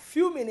I have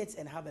few minutes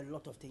and have a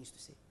lot of things to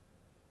say.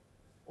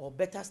 Or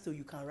better still,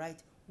 you can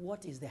write,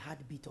 what is the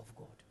heartbeat of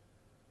God?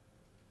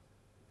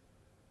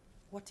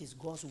 What is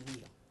God's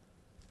will?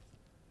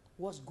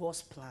 What's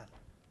God's plan?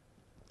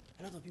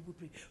 A lot of people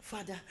pray,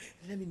 Father,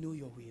 let me know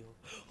your will.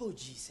 Oh,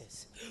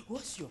 Jesus,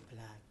 what's your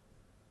plan?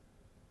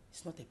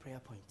 It's not a prayer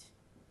point.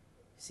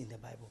 It's in the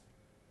Bible.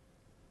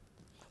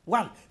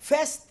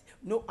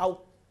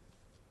 I'll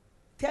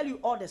tell you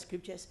all the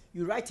scriptures.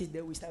 You write it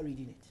there, we start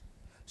reading it.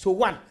 So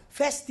 1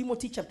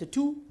 Timothy chapter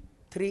 2,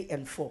 3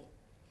 and 4.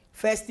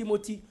 1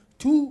 Timothy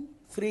 2,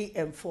 3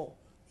 and 4.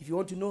 If you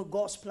want to know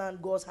God's plan,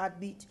 God's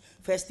heartbeat,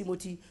 1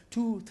 Timothy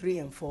 2, 3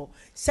 and 4.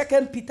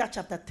 2 Peter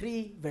chapter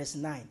 3, verse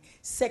 9.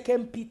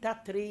 2 Peter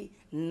 3,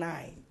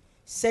 9.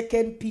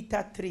 2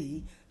 Peter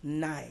 3,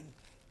 9.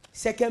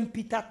 2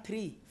 Peter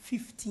 3,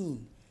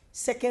 15.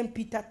 2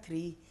 Peter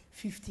 3,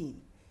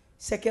 15.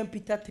 2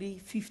 Peter 3,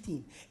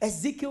 15.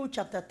 Ezekiel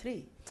chapter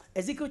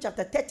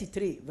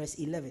 33, verse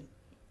 11.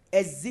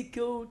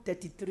 Ezekiel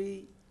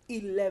 33,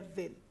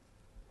 11.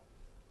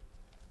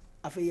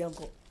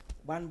 Afeyanko,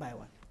 one by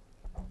one.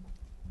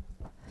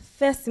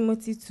 1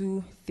 Timothy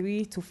 2,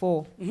 3 to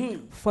 4.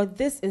 Mm-hmm. For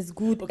this is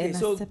good and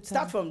so acceptable.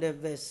 start from the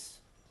verse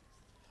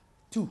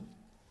 2.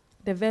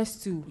 The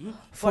verse 2. Mm-hmm.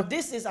 For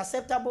this is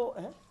acceptable.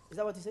 Is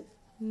that what he says?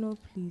 No,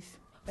 please.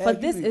 For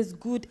this is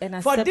good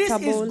and For acceptable.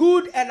 this is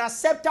good and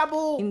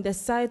acceptable in the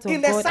sight of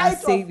in the God sight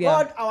and Savior.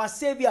 of God our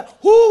Savior,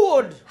 who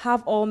would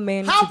have all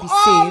men have to be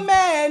all saved.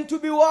 men to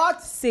be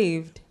what?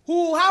 Saved.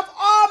 Who have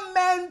all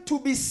men to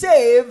be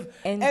saved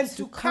And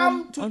to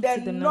come to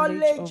the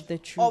knowledge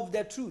of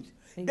the truth.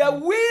 Amen. The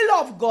will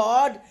of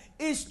God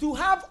is to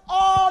have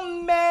all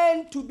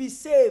men to be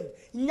saved.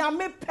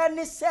 Nyame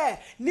pene se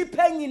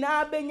nipa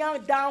nyina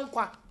benya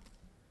dankwa.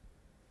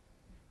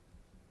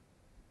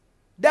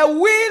 The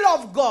will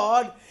of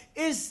God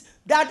is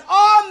that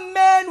all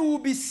men will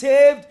be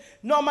saved.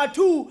 Number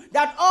 2,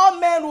 that all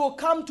men will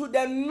come to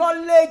the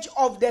knowledge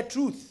of the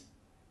truth.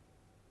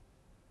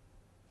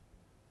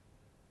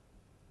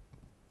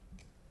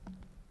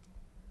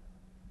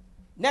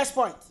 Next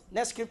point.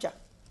 Next scripture.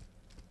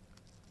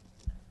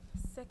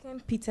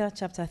 2 Peter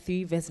chapter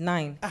 3, verse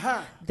 9.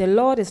 Uh-huh. The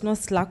Lord is not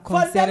slack For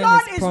the concerning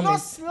Lord his is promise, not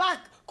slack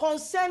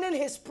concerning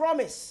his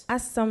promise,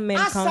 as some men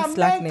as count some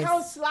slackness, men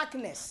count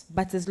slackness.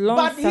 but is But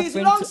long-suffering he's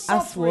to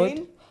long-suffering.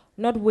 usward,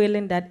 not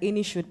willing that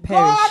any should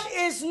perish. God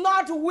is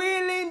not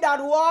willing that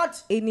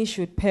what? Any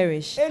should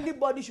perish,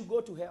 Anybody should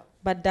go to hell.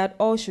 but that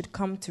all should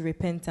come to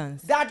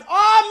repentance. That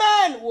all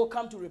men will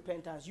come to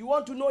repentance. You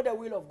want to know the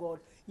will of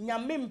God?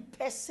 Nyamim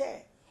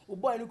pese.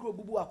 Ubo enukro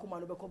bubu akuma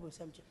no beko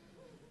bosemche.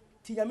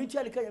 Ti nyami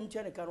tia nika nyami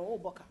tia nika no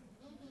oboka.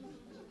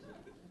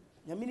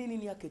 Nyami ni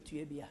ni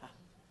aketu bia ha.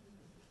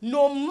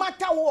 No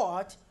matter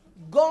what,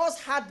 God's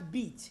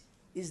heartbeat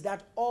is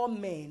that all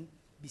men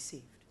be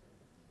saved.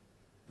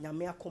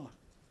 Nyame akuma.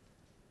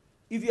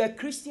 If you're a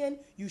Christian,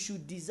 you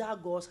should desire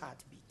God's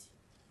heartbeat.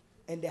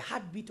 And the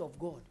heartbeat of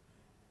God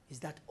is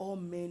that all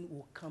men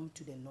will come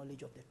to the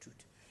knowledge of the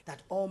truth.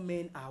 That all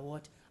men are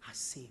what? are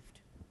saved.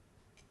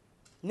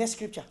 Next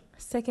scripture.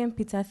 2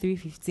 Peter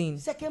 3:15.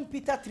 2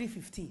 Peter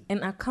 3:15.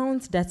 An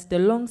account that the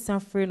long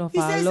suffering of He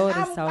our says, Lord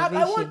is salvation.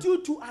 I want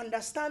you to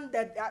understand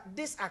that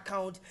this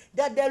account,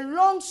 that the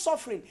long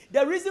suffering,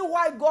 the reason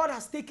why God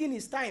has taken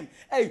his time.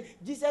 Hey,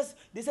 Jesus,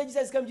 they said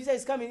Jesus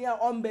is coming here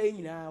on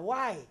being.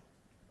 Why?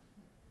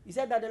 He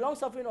said that the long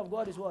suffering of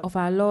God is what? Of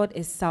our Lord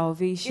is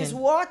salvation. Is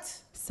what?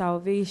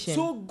 Salvation.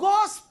 So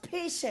God's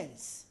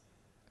patience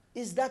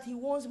is that he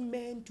wants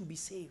men to be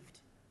saved.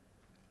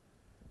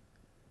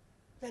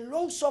 The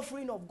long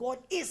suffering of God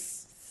is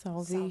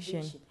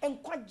salvation. And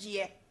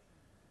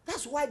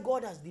that's why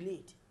God has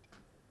delayed.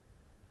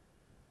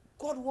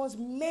 God wants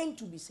men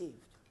to be saved.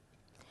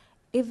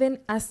 Even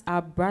as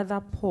our brother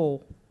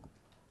Paul,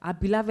 our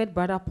beloved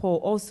brother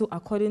Paul, also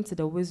according to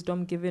the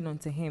wisdom given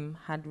unto him,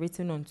 had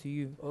written unto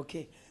you.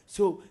 Okay.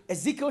 So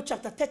Ezekiel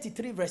chapter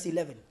 33 verse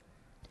 11.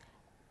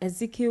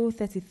 Ezekiel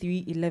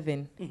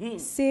 33:11. Mm-hmm.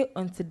 Say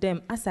unto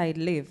them, as I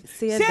live,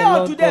 saith Say the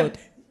unto Lord them. God.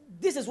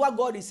 This is what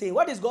God is saying.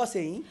 What is God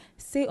saying?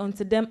 Say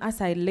unto them,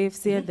 as I live,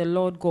 saith the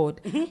Lord God,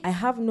 I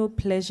have no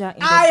pleasure in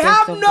the I death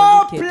have of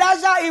no the wicked.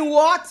 pleasure in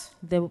what?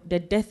 The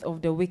death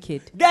of the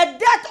wicked. The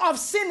death of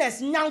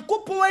sinners.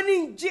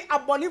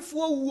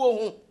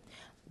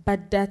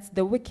 But that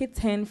the wicked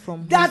turn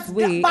from That, his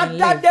way but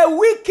and that live, the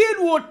wicked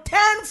will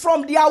turn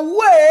from their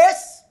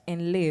ways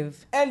and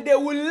live. and they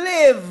will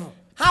live,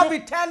 have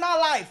eternal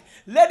life.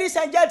 Ladies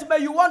and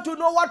gentlemen, you want to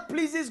know what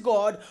pleases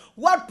God?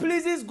 What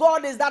pleases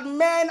God is that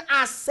men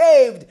are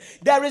saved.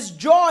 There is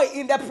joy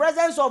in the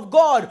presence of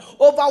God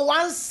over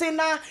one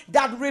sinner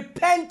that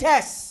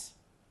repents.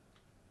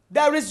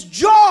 There is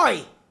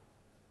joy.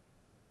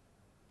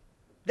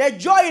 The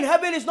joy in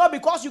heaven is not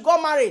because you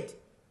got married.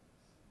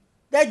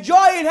 The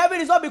joy in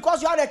heaven is not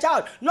because you had a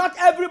child. Not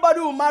everybody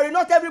will marry.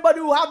 Not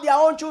everybody will have their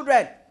own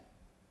children.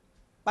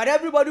 But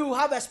everybody will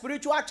have a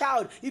spiritual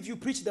child if you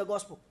preach the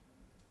gospel.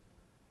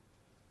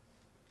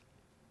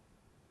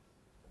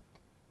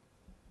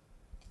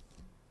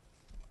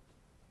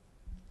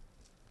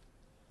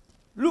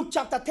 Luke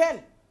chapter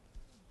 10.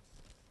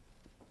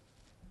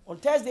 On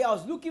Thursday, I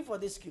was looking for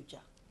this scripture.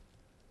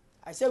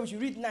 I said we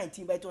should read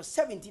 19, but it was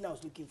 17 I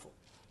was looking for.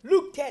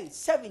 Luke 10,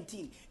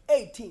 17,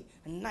 18,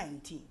 and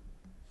 19.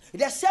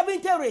 The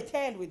 70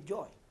 returned with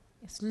joy.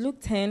 It's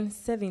Luke 10,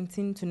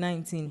 17 to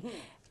 19.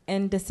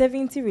 And the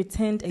 70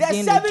 returned The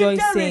again with joy,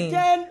 70 saying,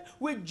 returned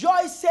with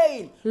joy,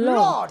 saying,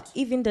 Lord,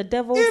 even the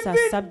devils are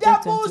even subject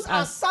devils unto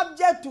are us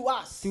subject to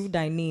us through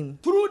thy name.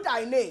 through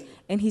thy name.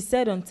 And he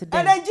said unto And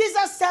them, then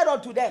Jesus said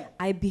unto them,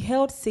 I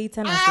beheld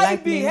Satan as I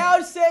lightning,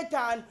 beheld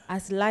Satan fall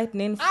as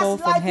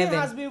from lightning heaven.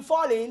 has been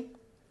falling.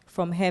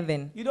 From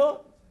heaven. You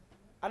know,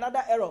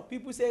 another error.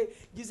 People say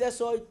Jesus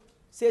saw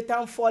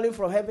Satan falling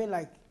from heaven.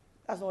 Like,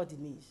 that's not what it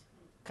means.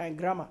 Kind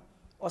grammar.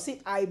 Or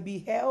see, I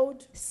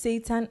beheld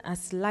Satan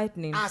as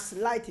lightning. As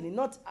lightning,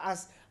 not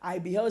as I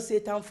beheld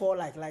Satan fall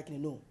like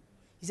lightning. No.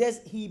 He says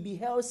he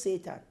beheld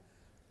Satan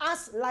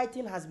as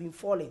lightning has been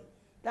falling.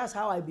 That's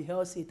how I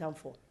beheld Satan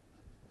fall.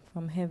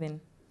 From heaven.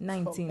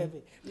 19. From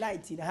heaven.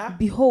 19.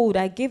 Behold,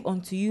 I give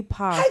unto you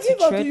power I give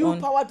to unto tread you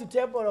on power to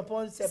trample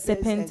upon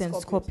serpents and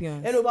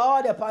scorpions. And over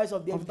all the powers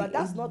of the enemy. But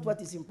that's not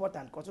what is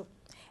important.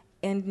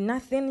 And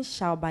nothing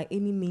shall by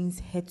any means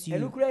hurt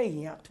you.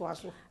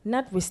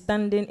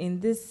 Notwithstanding in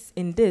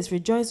this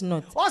rejoice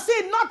not. Or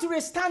say,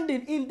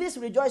 notwithstanding in this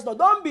rejoice not.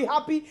 Don't be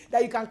happy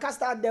that you can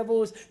cast out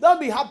devils.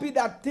 Don't be happy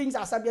that things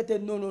are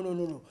subjected.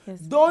 No. Yes.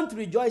 Don't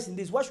rejoice in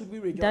this. What should we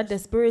rejoice? That the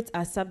spirits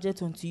are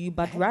subject unto you,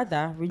 but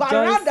rather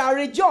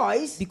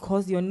rejoice.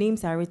 Because your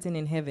names are written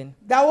in heaven.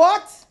 That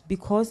what?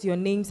 Because your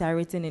names are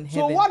written in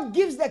heaven. So what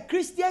gives the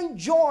Christian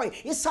joy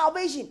is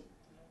salvation.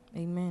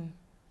 Amen.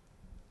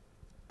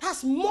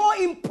 That's more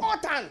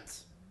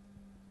important.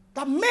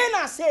 That men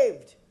are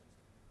saved.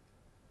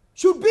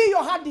 Should be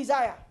your heart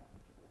desire.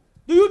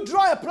 Do you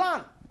draw a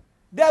plan?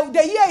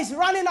 The year is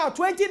running out.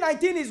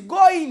 2019 is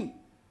going.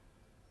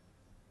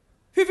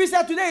 Fifi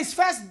said today is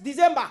 1st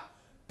December.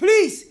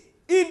 Please,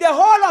 in the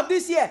whole of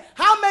this year,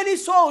 how many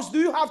souls do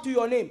you have to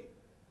your name?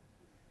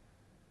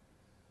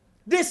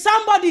 Did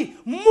somebody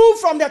move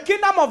from the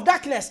kingdom of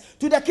darkness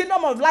to the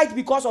kingdom of light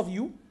because of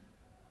you?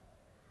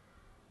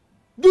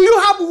 Do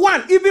you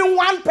have even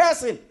one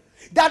person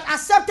that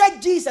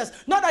accepted Jesus?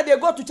 Not that they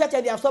go to church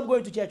and they have stopped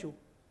going to church.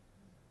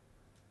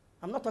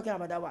 I'm not talking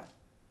about that one.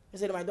 He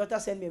said, my daughter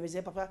sent me and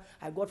said, Papa,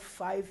 I got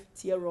 5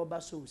 tear rubber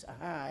souls.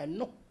 I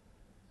know.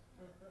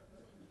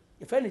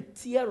 If any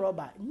tear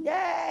rubber,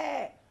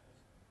 yeah.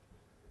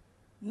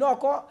 No,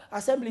 call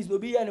assemblies no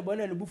be any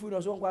born and bufu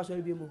no so more.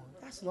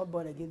 That's not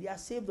born again. They are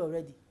saved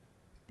already.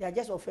 They are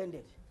just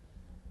offended.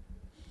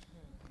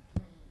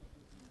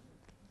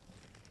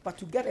 But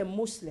to get a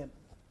Muslim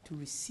to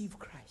receive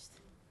Christ,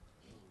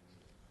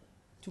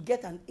 to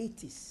get an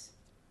atheist,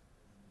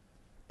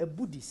 a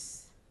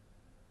Buddhist,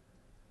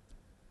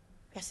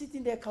 they're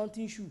sitting there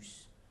counting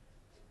shoes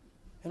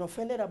and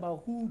offended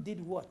about who did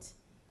what.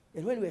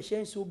 And when we were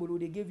sharing so below,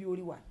 they gave you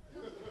only one.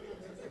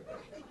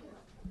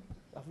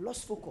 I've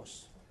lost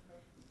focus.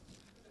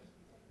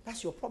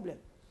 That's your problem.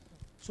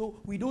 So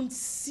we don't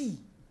see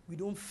we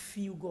don't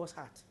feel God's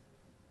heart.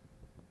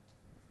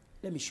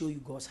 Let me show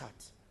you God's heart.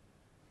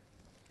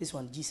 This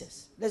one,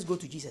 Jesus. Let's go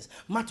to Jesus.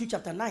 Matthew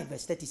chapter 9,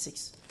 verse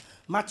 36.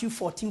 Matthew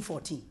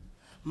 14:14.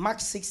 Mark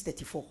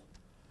 6:34.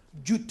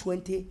 Jude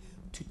 20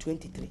 to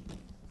 23.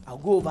 I'll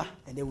go over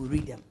and then we'll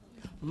read them.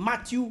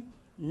 Matthew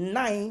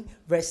 9,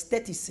 verse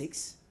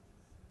 36.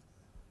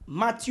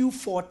 Matthew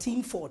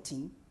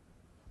 14:14.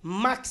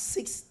 Mark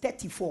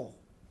 6:34.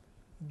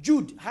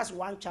 Jude has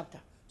one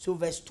chapter. So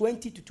verse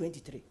 20 to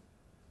 23.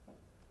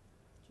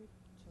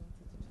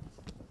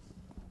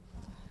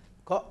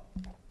 Go.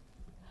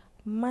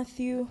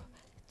 Matthew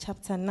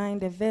chapter 9,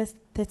 the verse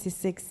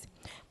 36.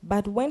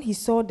 But when he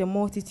saw the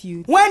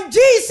multitude, when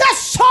Jesus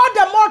saw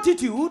the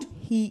multitude,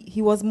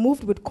 he was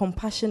moved with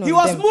compassion on them.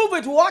 He was moved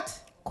with what?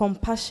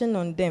 Compassion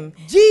on them.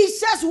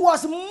 Jesus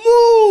was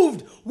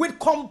moved with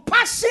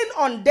compassion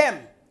on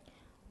them.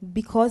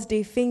 Because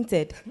they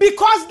fainted.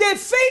 Because they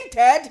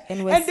fainted and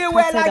they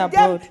were like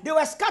abroad. Them. They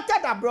were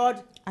scattered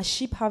abroad. As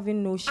sheep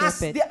having no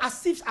shepherd.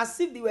 As if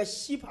they were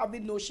sheep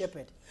having no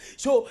shepherd.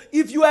 So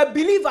if you are a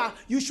believer,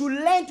 you should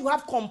learn to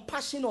have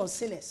compassion on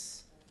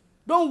sinners.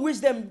 Don't wish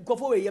them go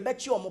away. You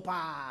bet you go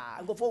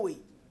away.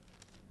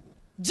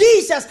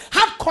 Jesus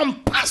had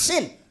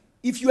compassion.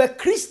 If you are a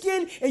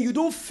Christian and you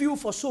don't feel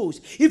for souls,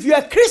 if you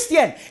are a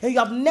Christian and you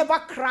have never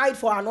cried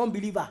for an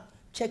unbeliever,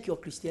 check your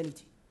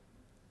Christianity.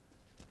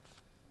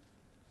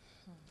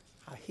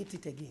 I hit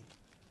it again.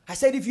 I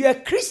said, if you're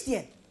a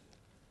Christian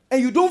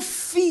and you don't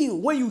feel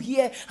when you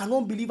hear an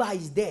unbeliever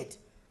is dead,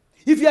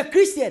 if you're a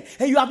Christian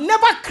and you have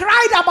never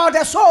cried about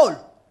a soul,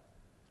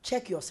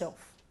 check yourself.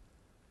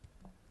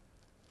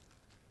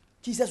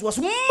 Jesus was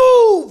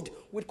moved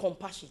with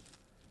compassion.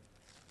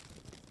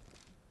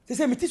 They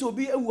say, and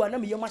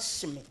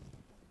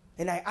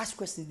I asked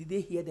questions, did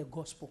they hear the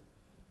gospel?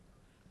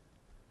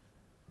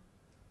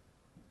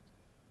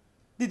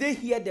 Did they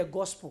hear the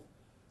gospel?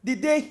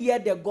 Did they hear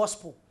the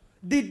gospel?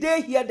 Did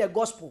they hear the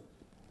gospel?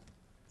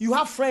 You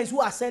have friends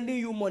who are sending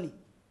you money.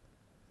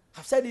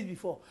 I've said it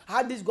before. I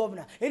had this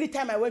governor.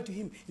 Anytime I went to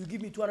him, he'll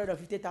give me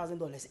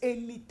 $250,000.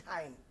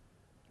 Anytime.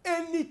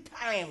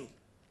 Anytime.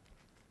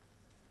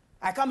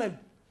 I come and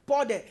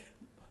pour the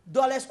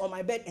dollars on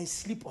my bed and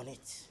sleep on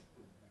it.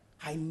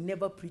 I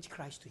never preached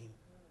Christ to him.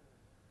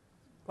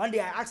 One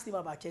day I asked him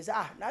about church.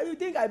 Now you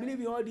think I believe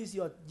in all this,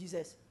 your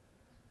Jesus?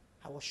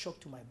 I was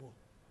shocked to my bone.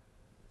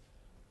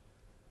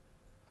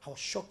 I was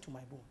shocked to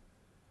my bone.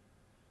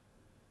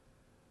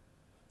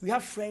 We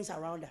have friends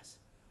around us.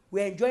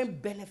 We're enjoying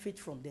benefit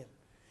from them.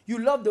 You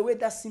love the way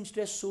that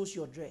seamstress sews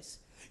your dress.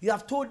 You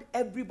have told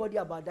everybody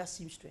about that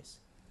seamstress.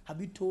 Have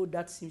you told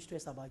that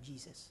seamstress about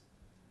Jesus?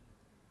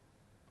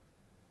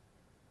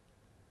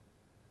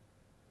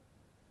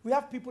 We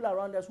have people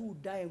around us who will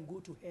die and go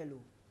to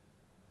hell.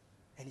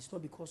 And it's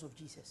not because of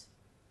Jesus.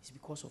 It's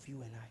because of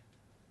you and I.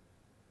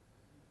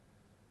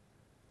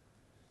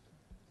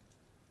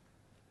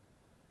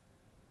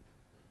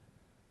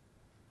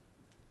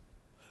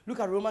 Look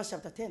at Romans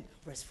chapter 10,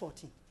 verse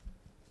 14.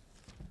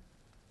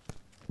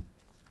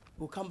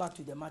 We'll come back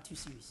to the Matthew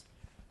series.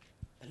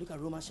 And look at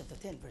Romans chapter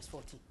 10, verse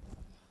 14.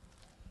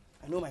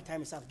 I know my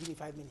time is up. Give me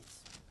 5 minutes.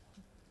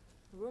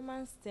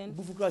 Romans 10.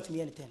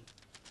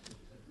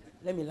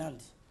 Let me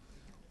land.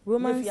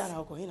 Romans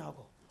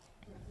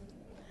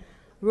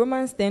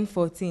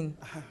 10:14.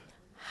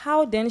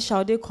 How then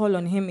shall they call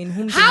on him in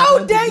whom they have not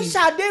believed? How then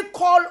shall they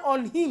call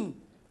on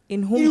him?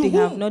 In whom they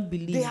have not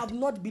believed. They have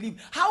not believed.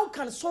 How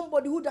can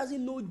somebody who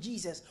doesn't know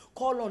Jesus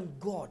call on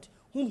God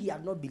whom he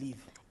have not believed?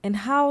 And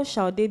how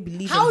shall they believe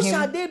in him? How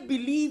shall they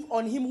believe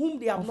on him whom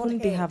they have not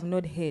heard? They have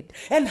not heard.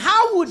 And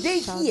how would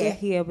they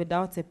hear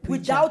without a preacher?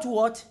 Without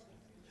what?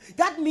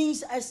 That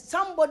means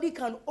somebody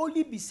can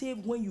only be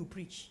saved when you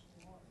preach.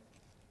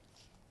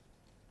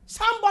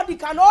 Somebody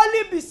can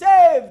only be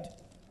saved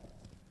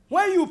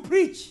when you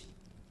preach.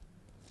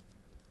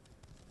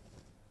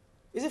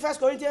 Is it 1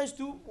 Corinthians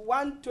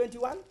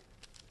 2:1-21?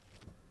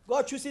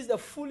 God chooses the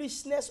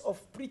foolishness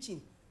of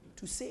preaching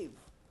to save.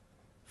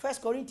 1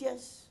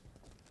 Corinthians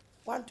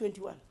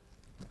 1:21.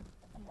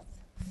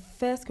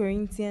 1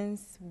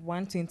 Corinthians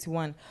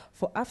 1:21.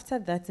 For after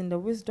that, in the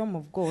wisdom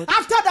of God,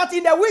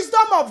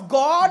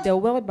 the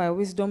world by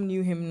wisdom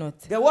knew him not.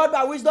 The world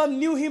by wisdom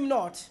knew him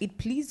not. It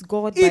pleased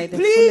God by the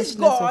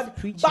foolishness of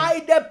preaching. By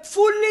the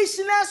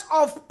foolishness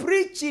of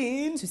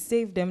preaching to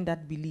save them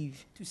that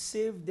believe. To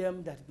save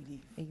them that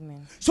believe.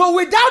 Amen. So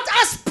without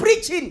us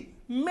preaching,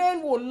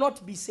 men will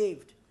not be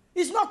saved.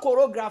 It's not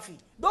choreography.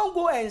 Don't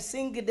go and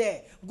sing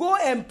there. Go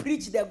and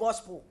preach the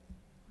gospel.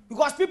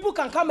 Because people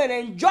can come and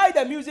enjoy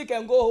the music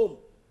and go home.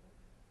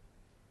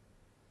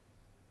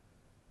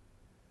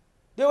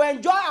 They will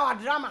enjoy our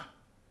drama.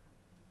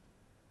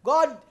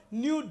 God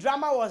knew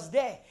drama was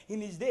there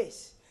in his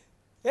days.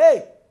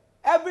 Hey,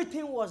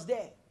 everything was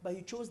there. But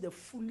he chose the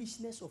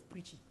foolishness of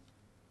preaching.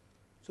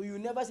 So you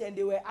never say, and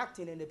they were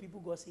acting and the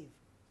people got saved.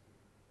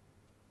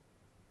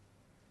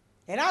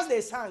 And as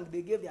they sang,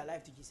 they gave their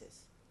life to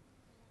Jesus.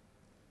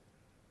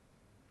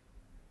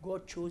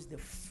 God chose the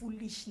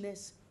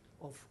foolishness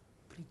of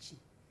preaching.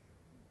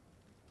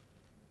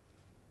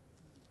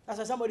 That's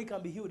why somebody can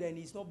be healed and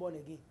he's not born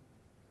again.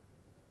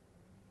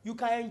 You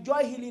can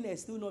enjoy healing and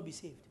still not be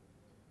saved.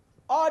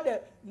 All the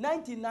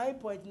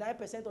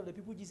 99.9% of the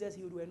people Jesus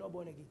healed were not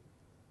born again.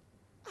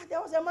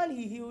 There was a man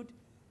he healed.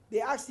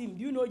 They asked him,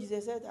 do you know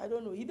Jesus? He said, I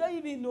don't know. He don't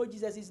even know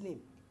Jesus'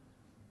 name.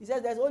 He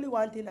said, there's only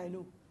one thing I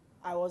know.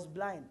 I was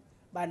blind,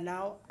 but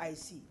now I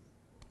see.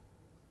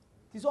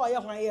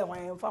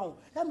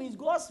 That means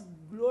God's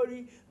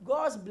glory,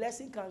 God's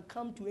blessing can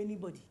come to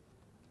anybody.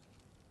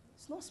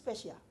 It's not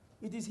special.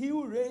 It is he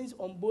who reigns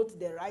on both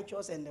the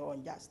righteous and the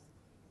unjust.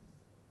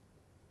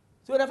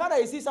 So the fact that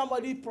you see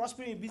somebody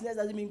prospering in business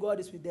doesn't mean God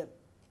is with them.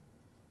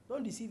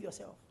 Don't deceive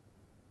yourself.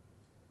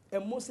 A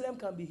Muslim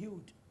can be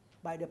healed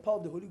by the power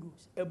of the Holy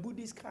Ghost. A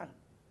Buddhist can.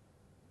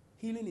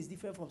 Healing is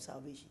different from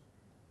salvation.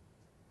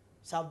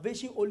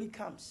 Salvation only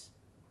comes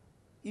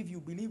if you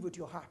believe with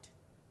your heart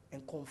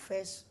and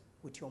confess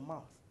with your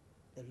mouth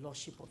the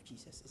Lordship of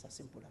Jesus. It's as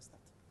simple as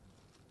that.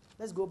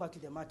 Let's go back to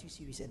the Matthew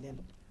series and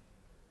then.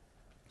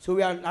 So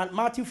we are at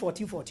Matthew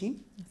 14:14.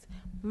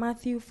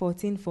 Matthew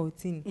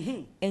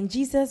 14:14. And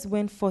Jesus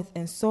went forth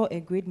and saw a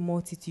great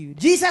multitude.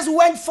 Jesus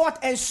went forth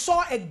and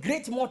saw a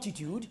great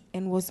multitude.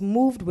 And was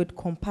moved with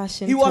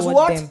compassion He was toward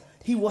what? them.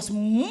 He was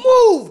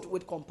moved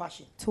with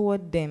compassion.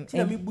 Toward them.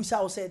 And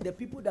Busa said, the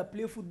people that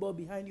play football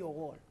behind your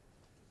wall,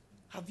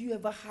 have you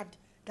ever had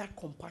that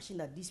compassion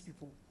that these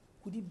people,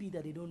 could it be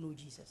that they don't know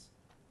Jesus?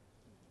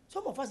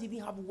 Some of us even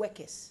have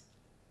workers.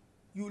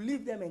 You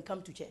leave them and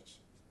come to church.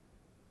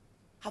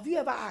 Have you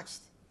ever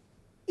asked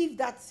if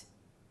that,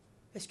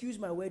 excuse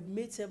my word,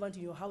 maid servant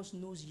in your house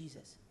knows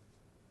Jesus?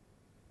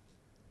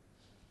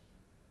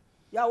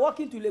 You are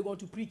walking to Legon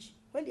to preach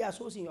when there are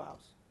souls in your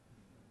house.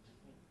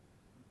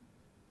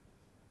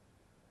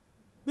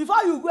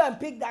 Before you go and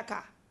pick that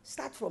car,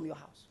 start from your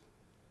house.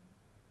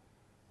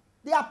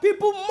 There are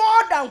people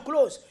more than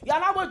close. You are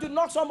not going to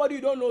knock somebody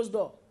you don't know's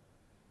door.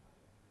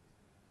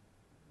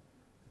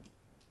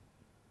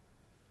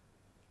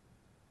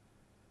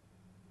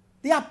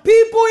 There are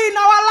people in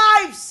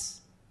our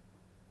lives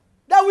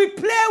that we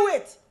play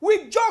with,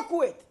 we joke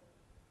with,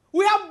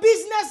 we have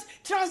business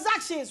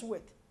transactions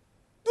with.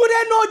 Do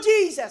they know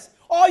Jesus?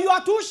 Or you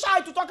are too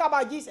shy to talk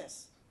about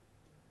Jesus?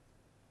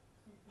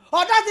 Or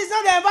that is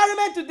not the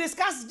environment to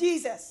discuss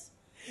Jesus.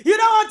 You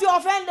don't want to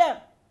offend them.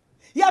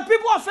 Yeah,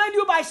 people offend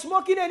you by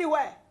smoking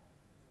anywhere.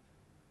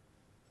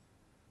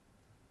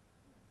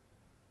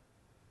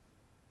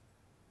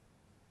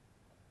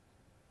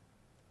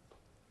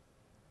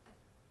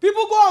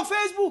 People go on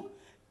Facebook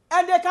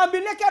and they can be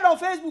naked on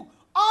Facebook.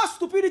 All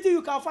stupidity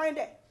you can find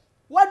there.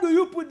 What do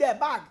you put there?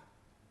 Bag,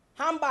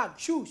 handbag,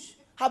 shoes.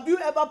 Have you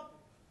ever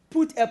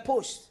put a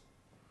post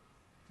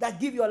that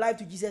give your life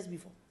to Jesus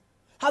before?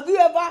 Have you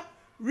ever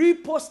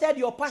reposted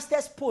your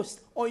pastor's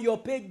post on your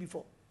page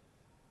before?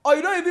 Or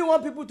you don't even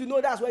want people to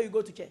know that's where you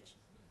go to church?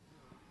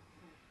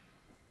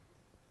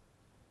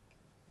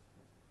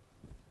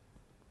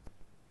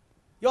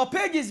 Your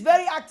page is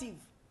very active.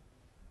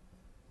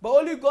 But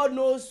only God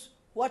knows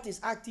what is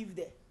active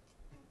there.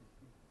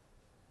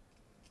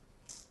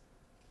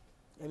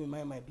 Let me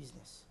mind my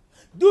business.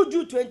 Do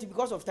Jude 20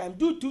 because of time.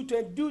 Do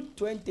 220, do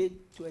 20,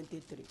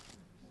 23.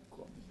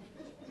 Cool.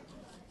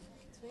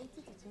 20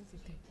 to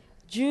 23.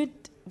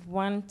 Jude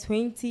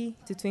 1:20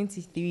 to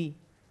 23.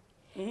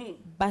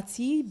 But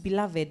ye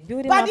beloved,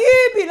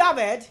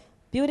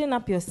 building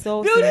up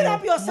yourself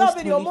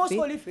in your most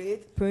holy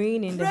faith,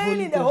 praying in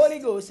the Holy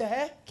Ghost.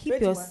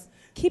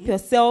 Keep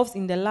yourselves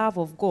in the love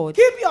of God.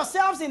 Keep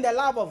yourselves in the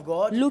love of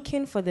God.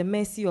 Looking for the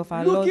mercy of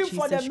our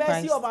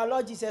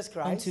Lord Jesus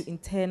Christ unto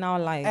eternal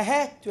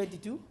life.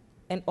 22.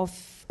 And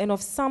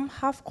of some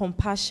have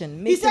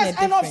compassion, He says,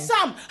 and of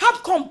some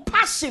have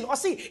compassion. Or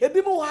see, I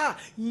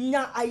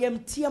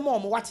am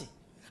what?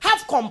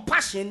 Have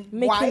compassion.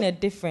 Making a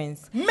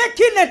difference.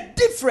 Making a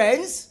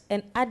difference.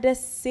 And others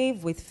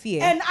save with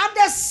fear. And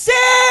others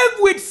save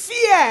with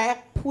fear.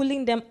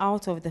 Pulling them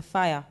out of the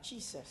fire.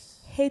 Jesus.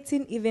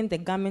 Hating even the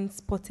garments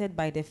spotted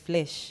by the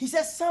flesh. He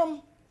says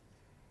some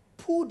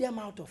pull them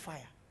out of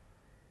fire.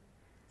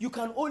 You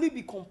can only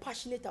be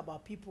compassionate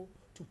about people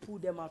to pull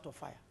them out of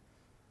fire.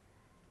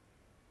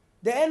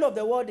 The end of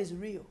the world is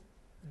real.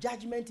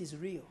 Judgment is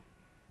real.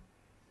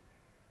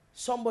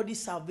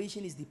 Somebody's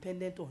salvation is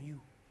dependent on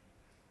you.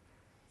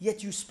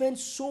 Yet you spend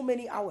so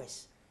many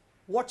hours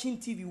watching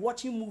TV,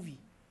 watching movie.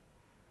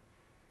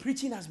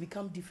 Preaching has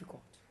become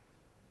difficult.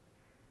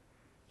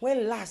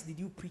 When last did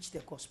you preach the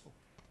gospel?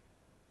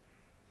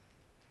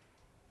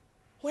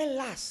 When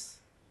last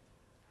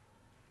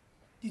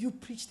did you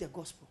preach the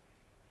gospel?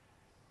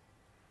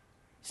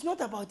 It's not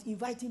about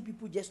inviting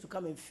people just to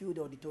come and fill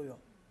the auditorium.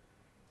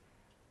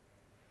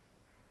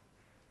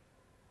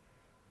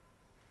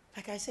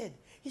 Like I said,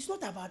 it's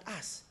not about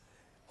us.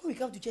 When we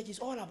come to church, it's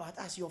all about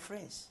us, your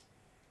friends.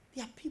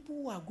 There are people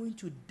who are going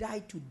to die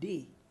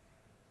today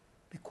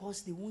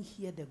because they won't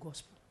hear the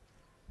gospel.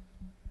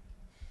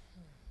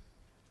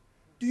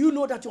 Do you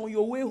know that on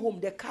your way home,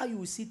 the car you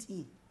will sit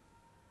in,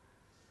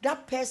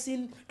 that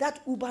person,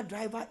 that Uber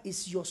driver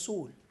is your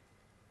soul?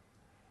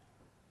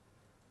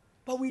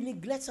 But we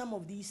neglect some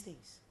of these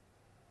things.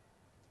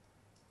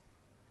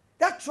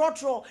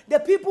 trotro, the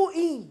people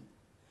in.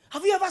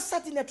 Have you ever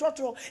sat in a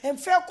trotro and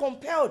felt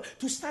compelled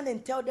to stand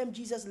and tell them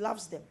Jesus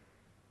loves them?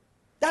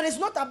 That is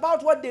not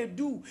about what they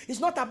do. It's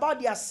not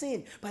about their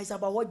sin, but it's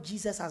about what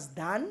Jesus has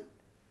done.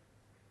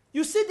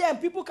 You sit there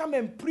and people come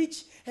and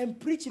preach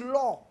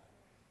law,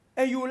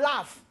 and you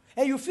laugh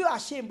and you feel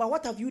ashamed, but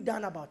what have you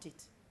done about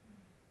it?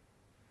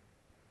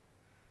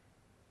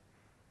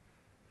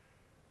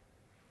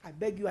 I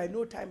beg you, I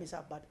know time is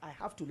up, but I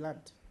have to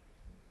land.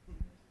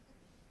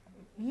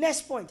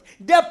 Next point.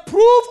 The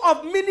proof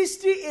of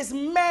ministry is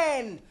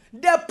men.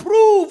 The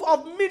proof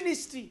of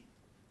ministry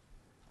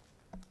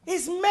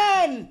is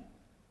men.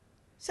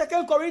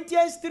 2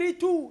 Corinthians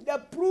 3:2.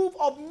 The proof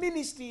of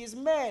ministry is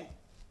men.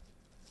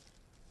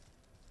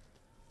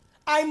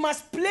 I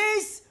must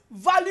place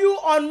value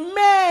on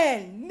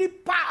men.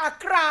 Nipa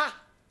akra.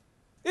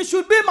 It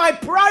should be my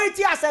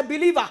priority as a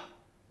believer.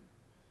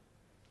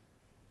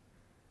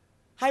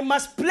 I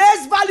must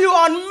place value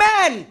on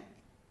men.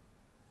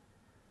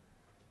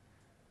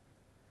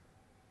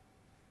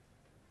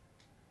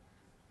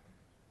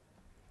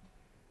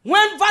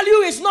 When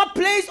value is not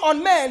placed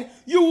on men,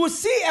 you will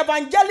see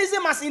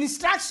evangelism as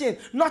instruction,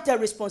 not a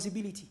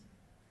responsibility.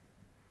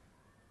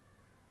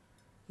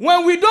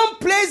 When we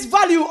don't place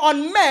value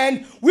on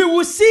men, we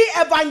will see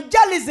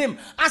evangelism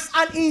as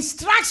an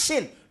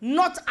instruction,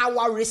 not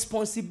our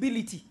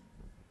responsibility.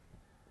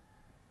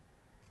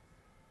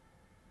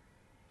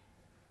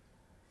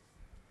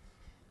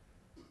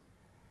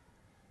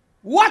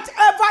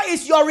 Whatever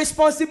is your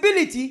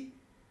responsibility,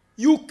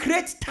 you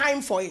create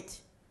time for it.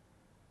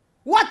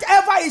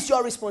 Whatever is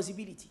your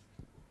responsibility.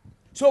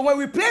 So when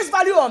we place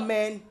value on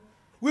men,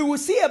 we will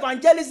see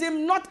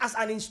evangelism not as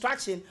an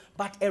instruction,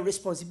 but a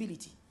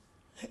responsibility.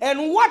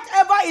 And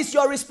whatever is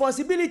your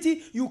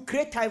responsibility, you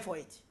create time for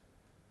it.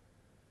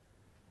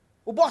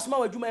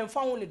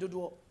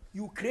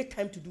 You create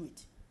time to do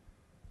it.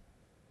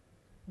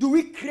 Do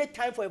we create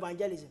time for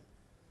evangelism?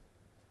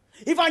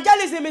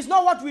 Evangelism is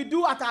not what we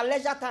do at our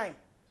leisure time.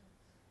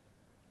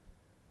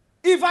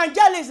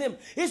 Evangelism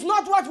is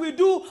not what we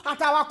do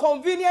at our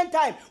convenient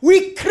time.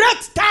 We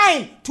create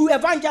time to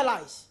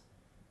evangelize.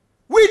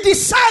 We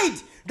decide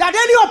that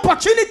any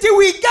opportunity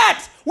we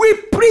get, we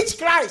preach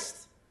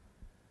Christ.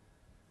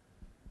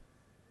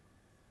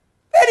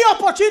 Any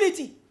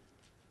opportunity.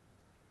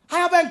 I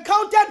have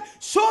encountered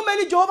so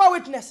many Jehovah's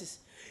Witnesses.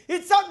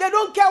 It's not, they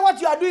don't care what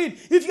you are doing.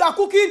 If you are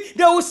cooking,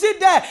 they will sit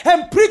there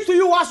and preach to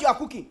you whilst you are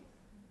cooking.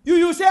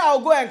 You say,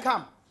 I'll go and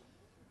come.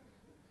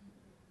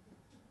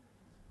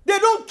 They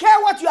don't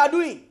care what you are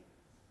doing.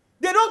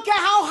 They don't care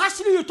how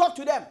harshly you talk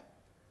to them.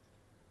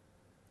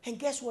 And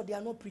guess what? They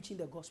are not preaching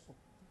the gospel.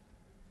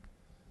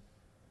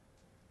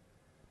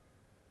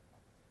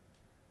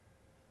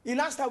 In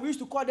Asta, we used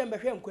to call them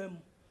Behem Kwemu.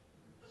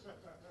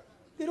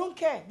 They don't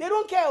care. They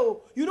don't care.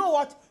 Oh. You know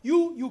what?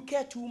 You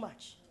care too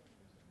much.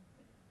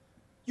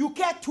 You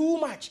care too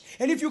much.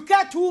 And if you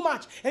care too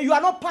much and you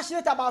are not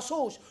passionate about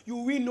souls, you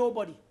win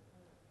nobody.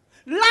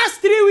 Last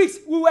 3 weeks,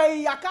 we were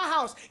in Yaka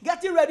house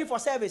getting ready for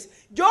service.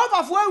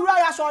 Jehovah, where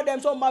I saw them,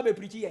 so maybe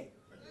preaching.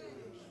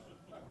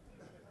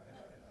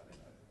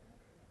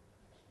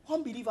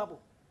 Unbelievable.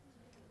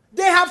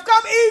 They have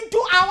come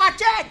into our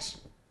church.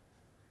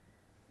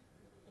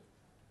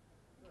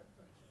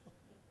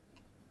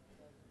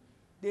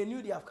 They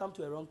knew they have come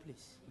to a wrong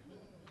place.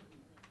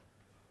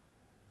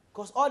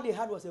 Because all they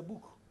had was a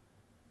book.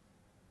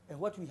 And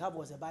what we have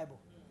was a Bible.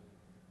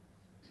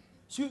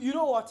 So you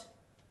know what?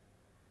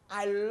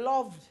 I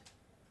loved,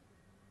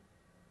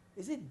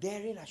 is it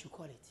daring I should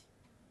call it?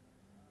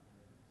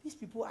 These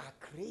people are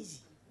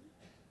crazy.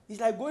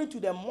 It's like going to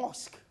the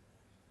mosque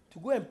to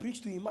go and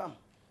preach to Imam.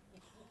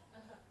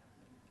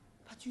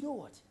 But you know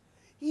what?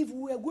 If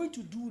we are going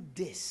to do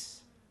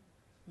this,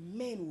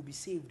 men will be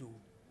saved though.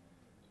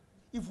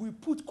 If we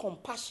put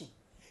compassion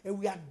and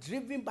we are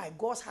driven by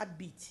God's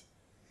heartbeat,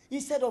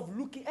 instead of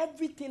looking,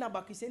 everything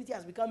about Christianity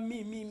has become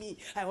me, me, me.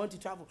 I want to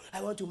travel.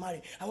 I want to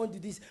marry. I want to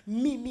do this.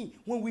 Me, me.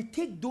 When we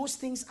take those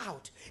things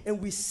out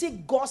and we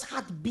seek God's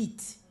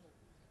heartbeat,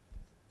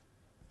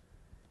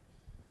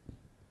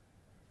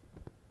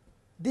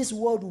 this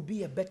world will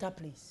be a better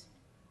place.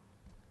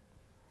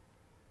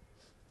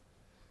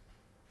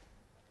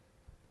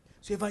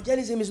 So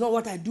evangelism is not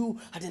what I do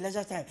at the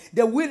leisure time.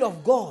 The will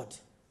of God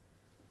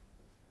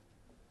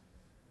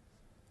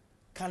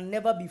can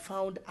never be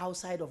found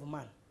outside of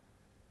man.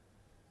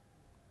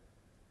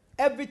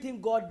 Everything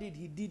God did,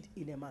 he did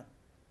in a man.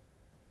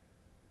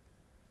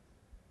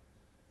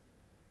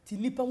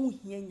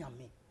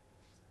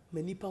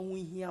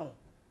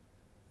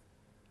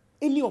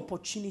 Any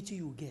opportunity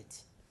you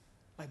get,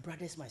 my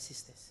brothers, my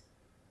sisters,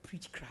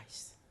 preach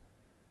Christ.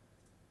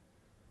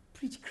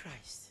 Preach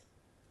Christ.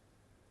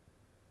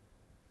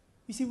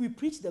 You see, we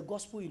preach the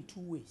gospel in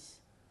two ways.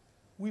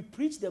 We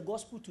preach the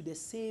gospel to the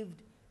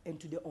saved and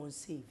to the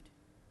unsaved.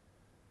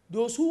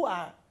 Those who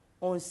are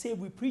unsaved,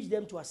 we preach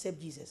them to accept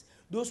Jesus.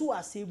 Those who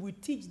are saved, we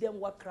teach them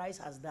what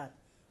Christ has done.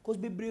 Because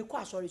they don't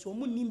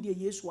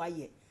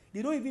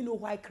even know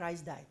why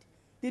Christ died.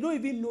 They don't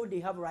even know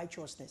they have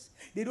righteousness.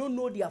 They don't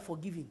know they are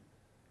forgiven.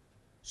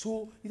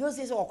 So you don't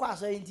say so.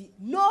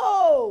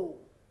 No.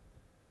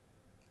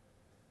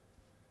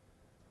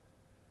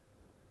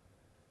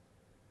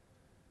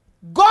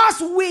 God's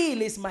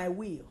will is my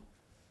will.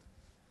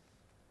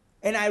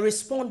 And I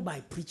respond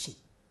by preaching.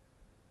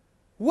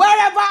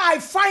 Wherever I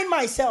find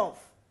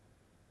myself,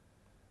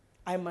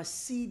 I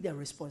must see the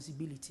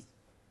responsibility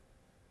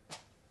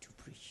to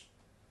preach.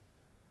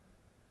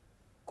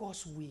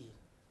 God's will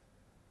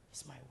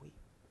is my will.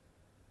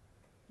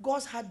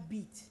 God's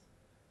heartbeat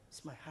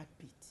is my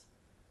heartbeat.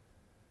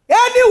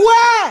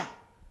 Anywhere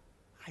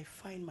I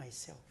find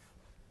myself,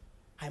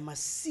 I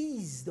must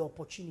seize the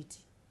opportunity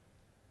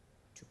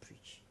to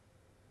preach.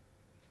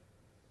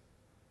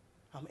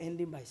 I'm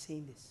ending by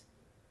saying this.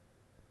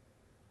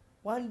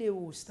 One day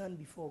we will stand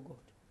before God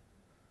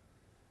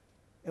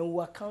and we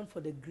will account for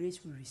the grace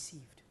we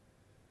received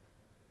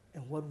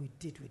and what we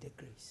did with the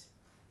grace.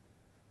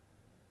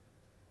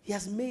 He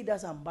has made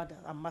us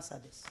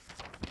ambassadors.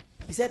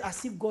 He said,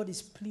 as if God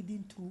is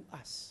pleading through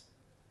us.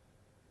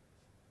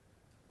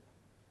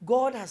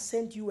 God has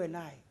sent you and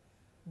I.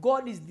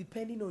 God is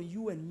depending on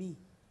you and me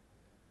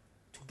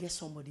to get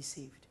somebody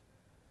saved.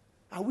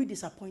 Are we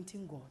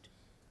disappointing God?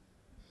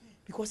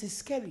 Because it's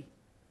scary.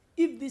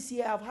 If this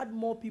year I've had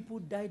more people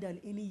die than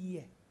any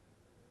year,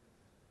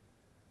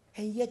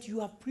 and yet you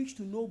have preached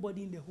to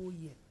nobody in the whole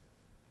year,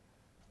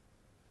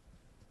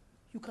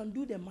 you can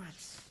do the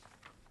maths.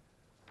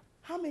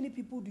 How many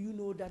people do you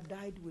know that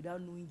died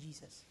without knowing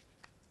Jesus?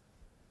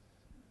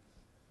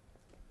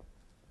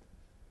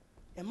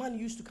 A man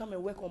used to come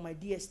and work on my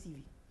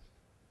DSTV,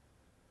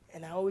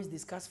 and I always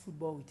discuss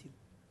football with him.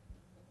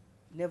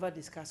 Never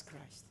discuss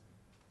Christ.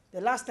 The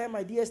last time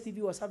my DSTV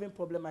was having a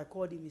problem, I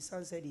called him. His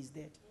son said he's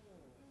dead.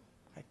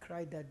 I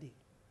cried that day.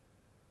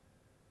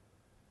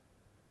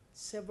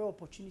 Several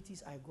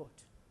opportunities I got.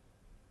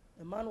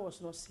 The man was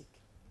not sick.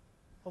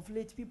 Of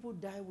late, people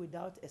die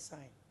without a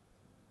sign.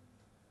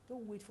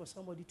 Don't wait for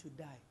somebody to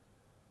die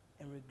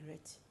and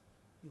regret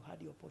you had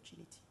the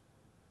opportunity,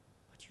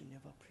 but you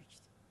never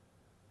preached.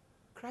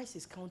 Christ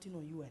is counting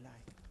on you and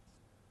I.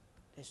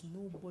 There's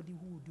nobody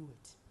who will do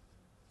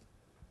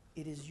it.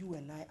 It is you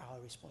and I, our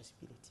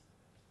responsibility.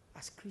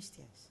 As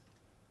Christians,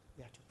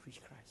 we are to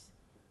preach Christ.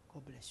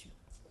 God bless you.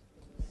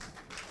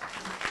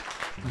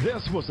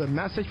 This was a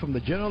message from the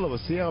General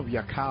Overseer of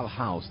Yakal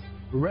House,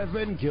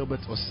 Reverend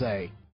Gilbert Osei.